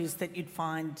produce that you'd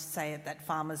find, say, at that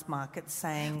farmer's market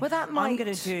saying, I'm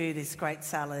going to do this great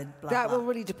salad, blah, that blah. will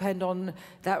really depend. I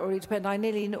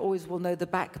nearly always will know the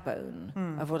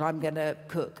backbone of what I'm going to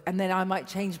cook, and then I might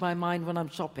change my mind when I'm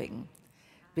shopping,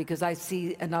 because I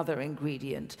see another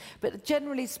ingredient. But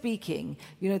generally speaking,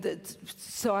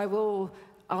 I'll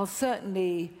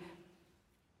certainly,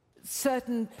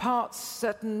 certain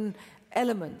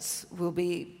elements will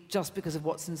be just because of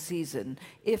what's in season.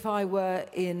 If I were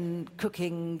in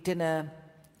cooking dinner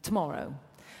tomorrow,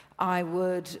 I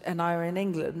were in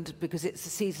England, because it's the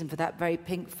season for that very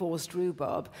pink forced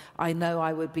rhubarb, I know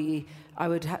I would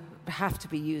have to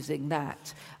be using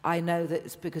that. I know that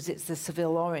it's because it's the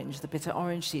Seville orange, the bitter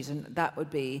orange season, that would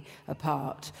be a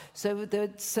part. So there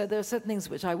are certain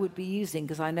things which I would be using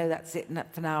because I know that's it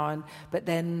for now, but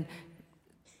then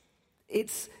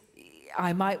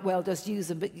I might well just use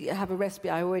them, but have a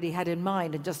recipe I already had in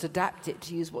mind and just adapt it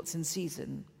to use what's in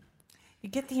season. You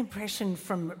get the impression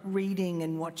from reading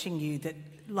and watching you that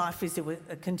life is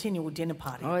a continual dinner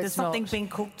party. There's something being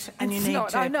cooked and you need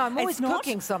to... I know, I'm always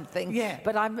cooking something. Yeah.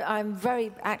 But I'm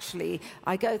very... Actually,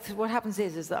 I go through... What happens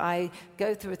is that I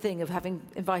go through a thing of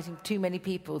inviting too many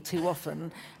people too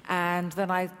often, and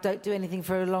then I don't do anything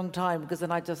for a long time, because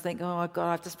then I just think, oh,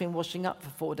 God, I've just been washing up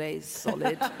for 4 days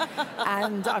solid,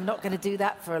 and I'm not going to do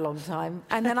that for a long time.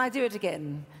 And then I do it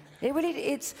again.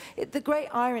 The great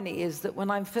irony is that when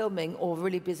I'm filming or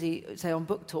really busy, say on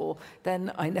book tour,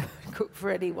 then I never cook for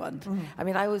anyone. I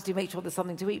mean, I always do make sure there's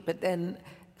something to eat, but then,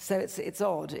 so it's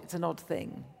odd. It's an odd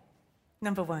thing.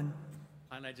 Number 1.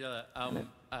 Hi, Nigella.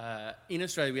 In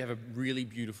Australia, we have a really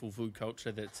beautiful food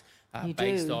culture that's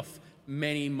based off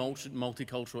many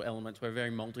multicultural elements. We're a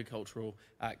very multicultural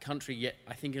country, yet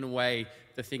I think in a way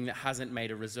the thing that hasn't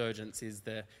made a resurgence is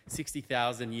the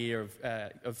 60,000 year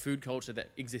of food culture that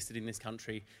existed in this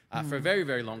country for a very,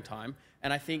 very long time.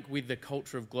 And I think with the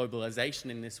culture of globalization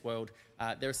in this world,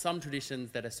 there are some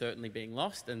traditions that are certainly being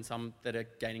lost and some that are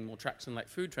gaining more traction, like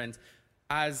food trends.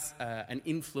 As an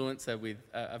influencer with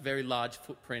a very large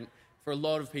footprint, for a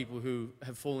lot of people who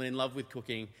have fallen in love with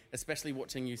cooking, especially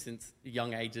watching you since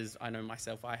young ages, I know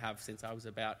myself, I have since I was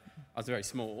very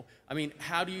small. I mean,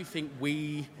 how do you think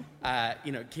we,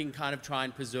 can kind of try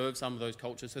and preserve some of those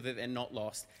cultures so that they're not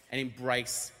lost and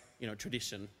embrace,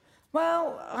 tradition?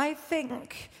 Well, I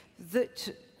think that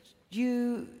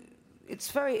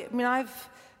I've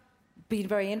been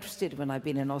very interested when I've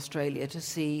been in Australia to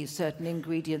see certain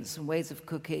ingredients and ways of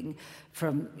cooking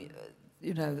from,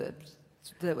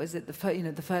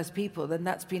 the first people, then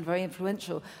that's been very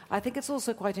influential. I think it's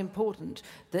also quite important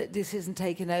that this isn't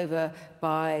taken over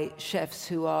by chefs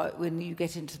who are, when you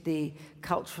get into the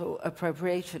cultural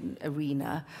appropriation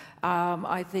arena,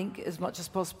 I think as much as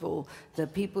possible, the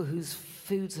people whose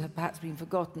foods have perhaps been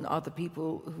forgotten are the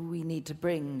people who we need to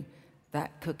bring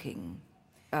that cooking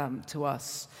to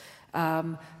us.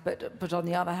 But on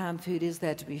the other hand, food is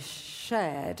there to be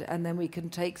shared, and then we can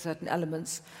take certain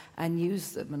elements and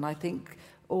use them. And I think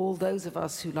all those of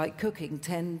us who like cooking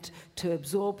tend to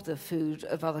absorb the food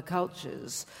of other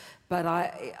cultures. But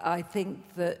I think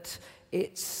that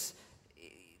it's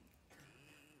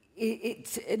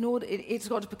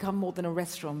got to become more than a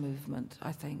restaurant movement,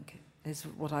 I think, is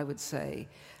what I would say.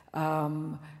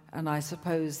 And I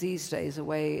suppose these days a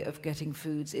way of getting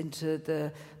foods into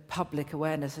the public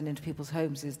awareness and into people's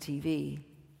homes is TV.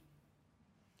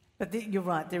 But you're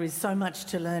right, there is so much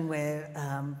to learn where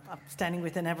I'm standing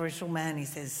with an Aboriginal man, he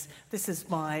says, this is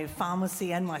my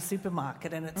pharmacy and my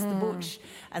supermarket, and it's the bush.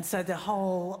 And so the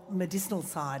whole medicinal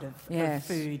side of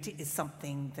food is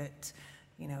something that,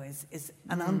 you know, is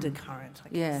an undercurrent, I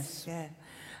guess. Yes. Yeah.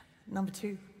 Number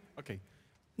 2. Okay.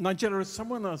 Nigella, as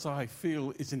someone as I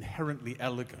feel is inherently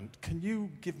elegant, can you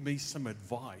give me some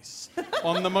advice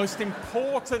on the most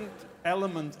important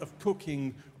element of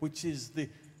cooking, which is the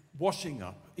washing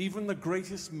up? Even the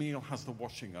greatest meal has the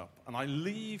washing up. And I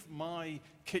leave my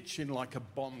kitchen like a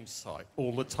bomb site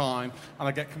all the time, and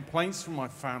I get complaints from my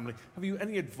family. Have you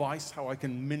any advice how I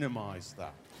can minimize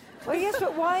that? Well, yes,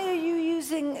 but why are you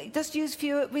just use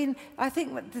fewer? I mean, I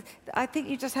think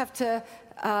you just have to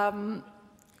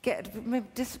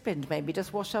get disciplined, maybe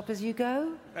just wash up as you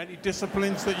go. Any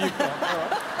disciplines that you've got? All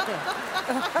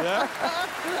right. Yeah.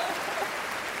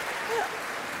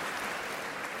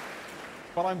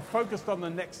 But I'm focused on the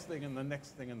next thing and the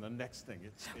next thing and the next thing.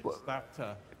 It's that.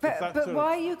 But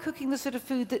why are you cooking the sort of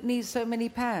food that needs so many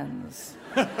pans?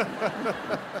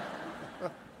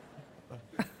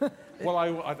 Well,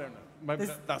 I don't know. Maybe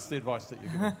that's the advice that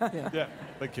you're giving. Yeah,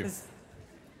 thank you.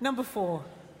 Number 4.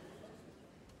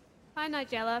 Hi,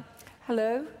 Nigella.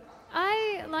 Hello.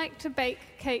 I like to bake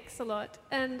cakes a lot,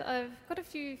 and I've got a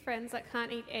few friends that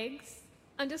can't eat eggs.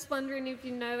 I'm just wondering if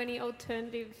you know any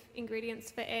alternative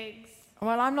ingredients for eggs.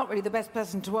 Well, I'm not really the best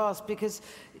person to ask because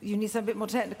you need something a bit more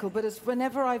technical, but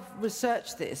whenever I've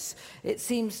researched this, it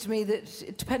seems to me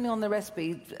that, depending on the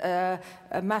recipe, a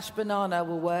mashed banana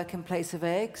will work in place of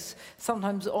eggs.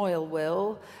 Sometimes oil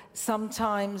will.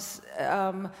 Sometimes,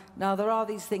 now there are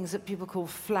these things that people call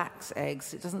flax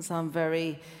eggs. It doesn't sound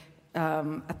very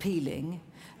appealing,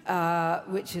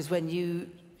 which is when you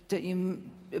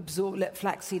let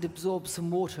flaxseed absorb some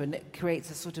water and it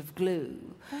creates a sort of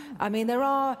glue. Oh. I mean, there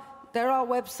are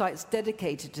websites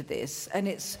dedicated to this, and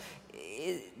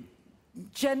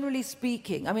generally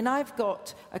speaking, I mean, I've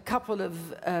got a couple of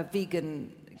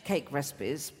vegan cake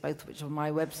recipes, both which are on my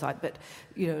website, but,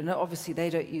 you know, obviously they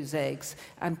don't use eggs.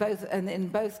 And in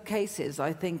both cases,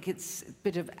 I think it's a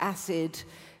bit of acid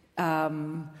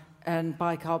and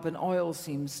bicarbonate oil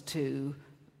seems to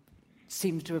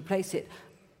replace it.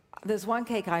 There's one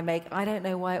cake I make, I don't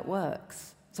know why it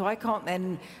works. So I can't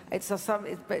then, it's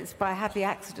by a happy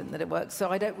accident that it works, so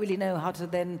I don't really know how to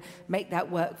then make that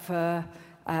work for,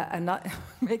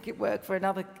 make it work for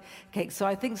another cake. So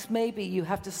I think maybe you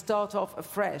have to start off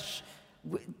afresh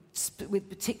with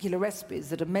particular recipes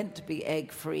that are meant to be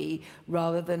egg-free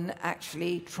rather than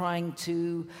actually trying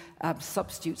to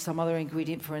substitute some other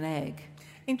ingredient for an egg.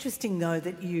 Interesting, though,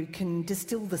 that you can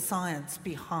distill the science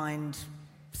behind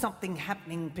something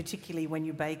happening, particularly when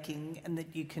you're baking, and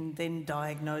that you can then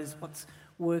diagnose what's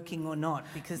working or not,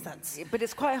 because that's... But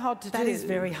it's quite hard to do. That is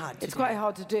very hard to do. It's quite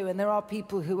hard to do, and there are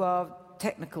people who are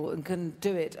technical and can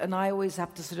do it, and I always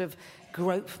have to sort of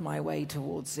grope my way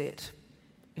towards it,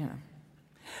 you know.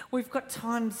 We've got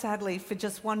time, sadly, for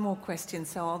just one more question,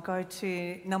 so I'll go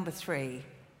to number 3.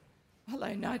 Hello,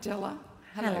 Nigella.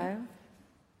 Hello.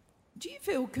 Do you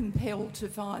feel compelled to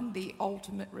find the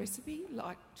ultimate recipe,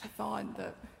 like to find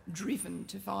that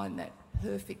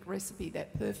perfect recipe,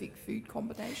 that perfect food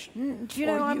combination? Do you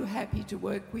know, or are you happy to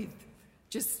work with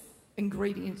just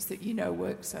ingredients that you know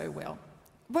work so well?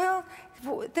 Well,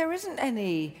 there isn't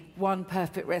any one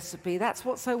perfect recipe. That's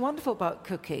what's so wonderful about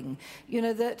cooking. You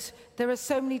know, that there are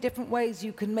so many different ways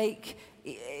you can make.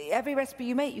 Every recipe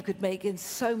you make, you could make in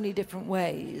so many different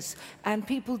ways, and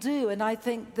people do. And I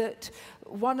think that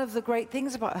one of the great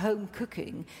things about home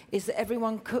cooking is that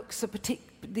everyone cooks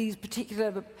these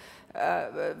particular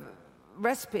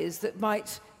recipes that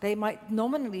they might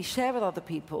nominally share with other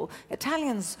people.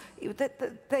 Italians,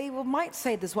 they might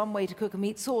say there's one way to cook a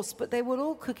meat sauce, but they will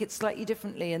all cook it slightly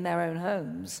differently in their own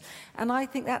homes. And I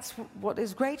think that's what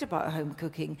is great about home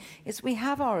cooking, is we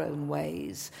have our own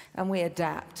ways and we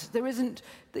adapt. There isn't,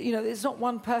 you know, there's not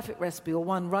one perfect recipe or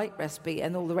one right recipe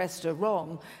and all the rest are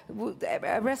wrong.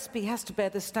 A recipe has to bear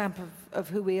the stamp of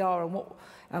who we are and what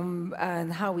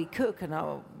and how we cook and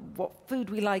what food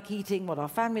we like eating, what our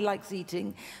family likes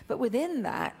eating. But within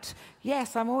that,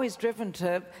 yes, I'm always driven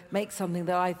to make something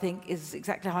that I think is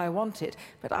exactly how I want it.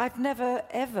 But I've never,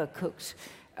 ever cooked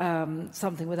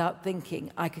something without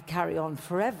thinking I could carry on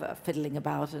forever fiddling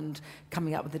about and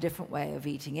coming up with a different way of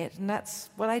eating it. And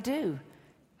that's what I do.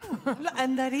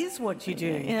 And that is what you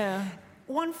do. Yeah.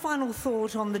 One final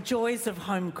thought on the joys of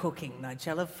home cooking,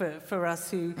 Nigella, for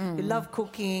us who love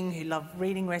cooking, who love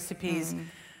reading recipes.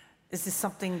 Is this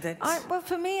something that... Well,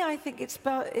 for me, I think it's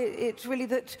about... It's really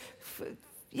that...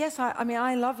 Yes, I mean,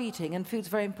 I love eating and food's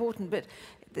very important, but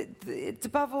it's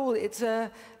above all, it's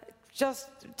just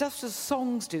as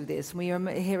songs do this, we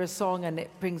hear a song and it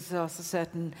brings us a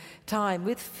certain time.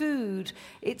 With food,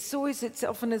 it's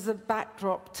often as a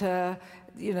backdrop to,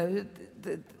 you know,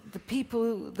 the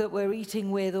people that we're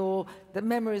eating with or the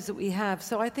memories that we have.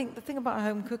 So I think the thing about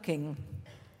home cooking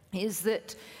is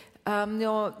that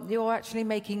you're actually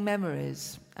making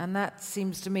memories, and that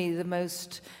seems to me the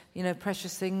most, you know,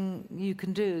 precious thing you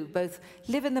can do. Both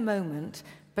live in the moment,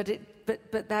 but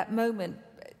that moment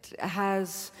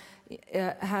has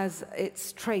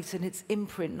its trace and its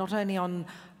imprint not only on,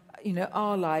 you know,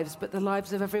 our lives but the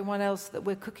lives of everyone else that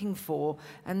we're cooking for.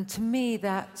 And to me,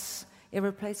 that's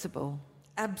irreplaceable.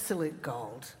 Absolute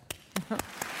gold.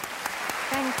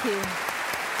 Thank you.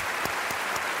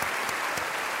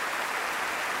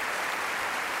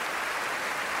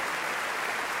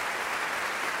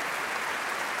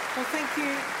 Well, thank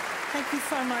you. Thank you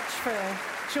so much for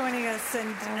joining us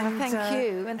and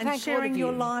sharing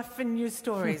your life and your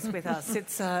stories with us.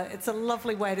 It's a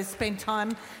lovely way to spend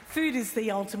time. Food is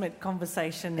the ultimate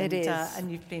conversation. It is. And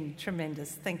you've been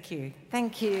tremendous. Thank you.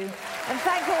 Thank you. And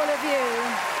thank all of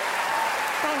you.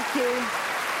 Thank you.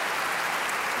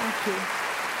 Thank you.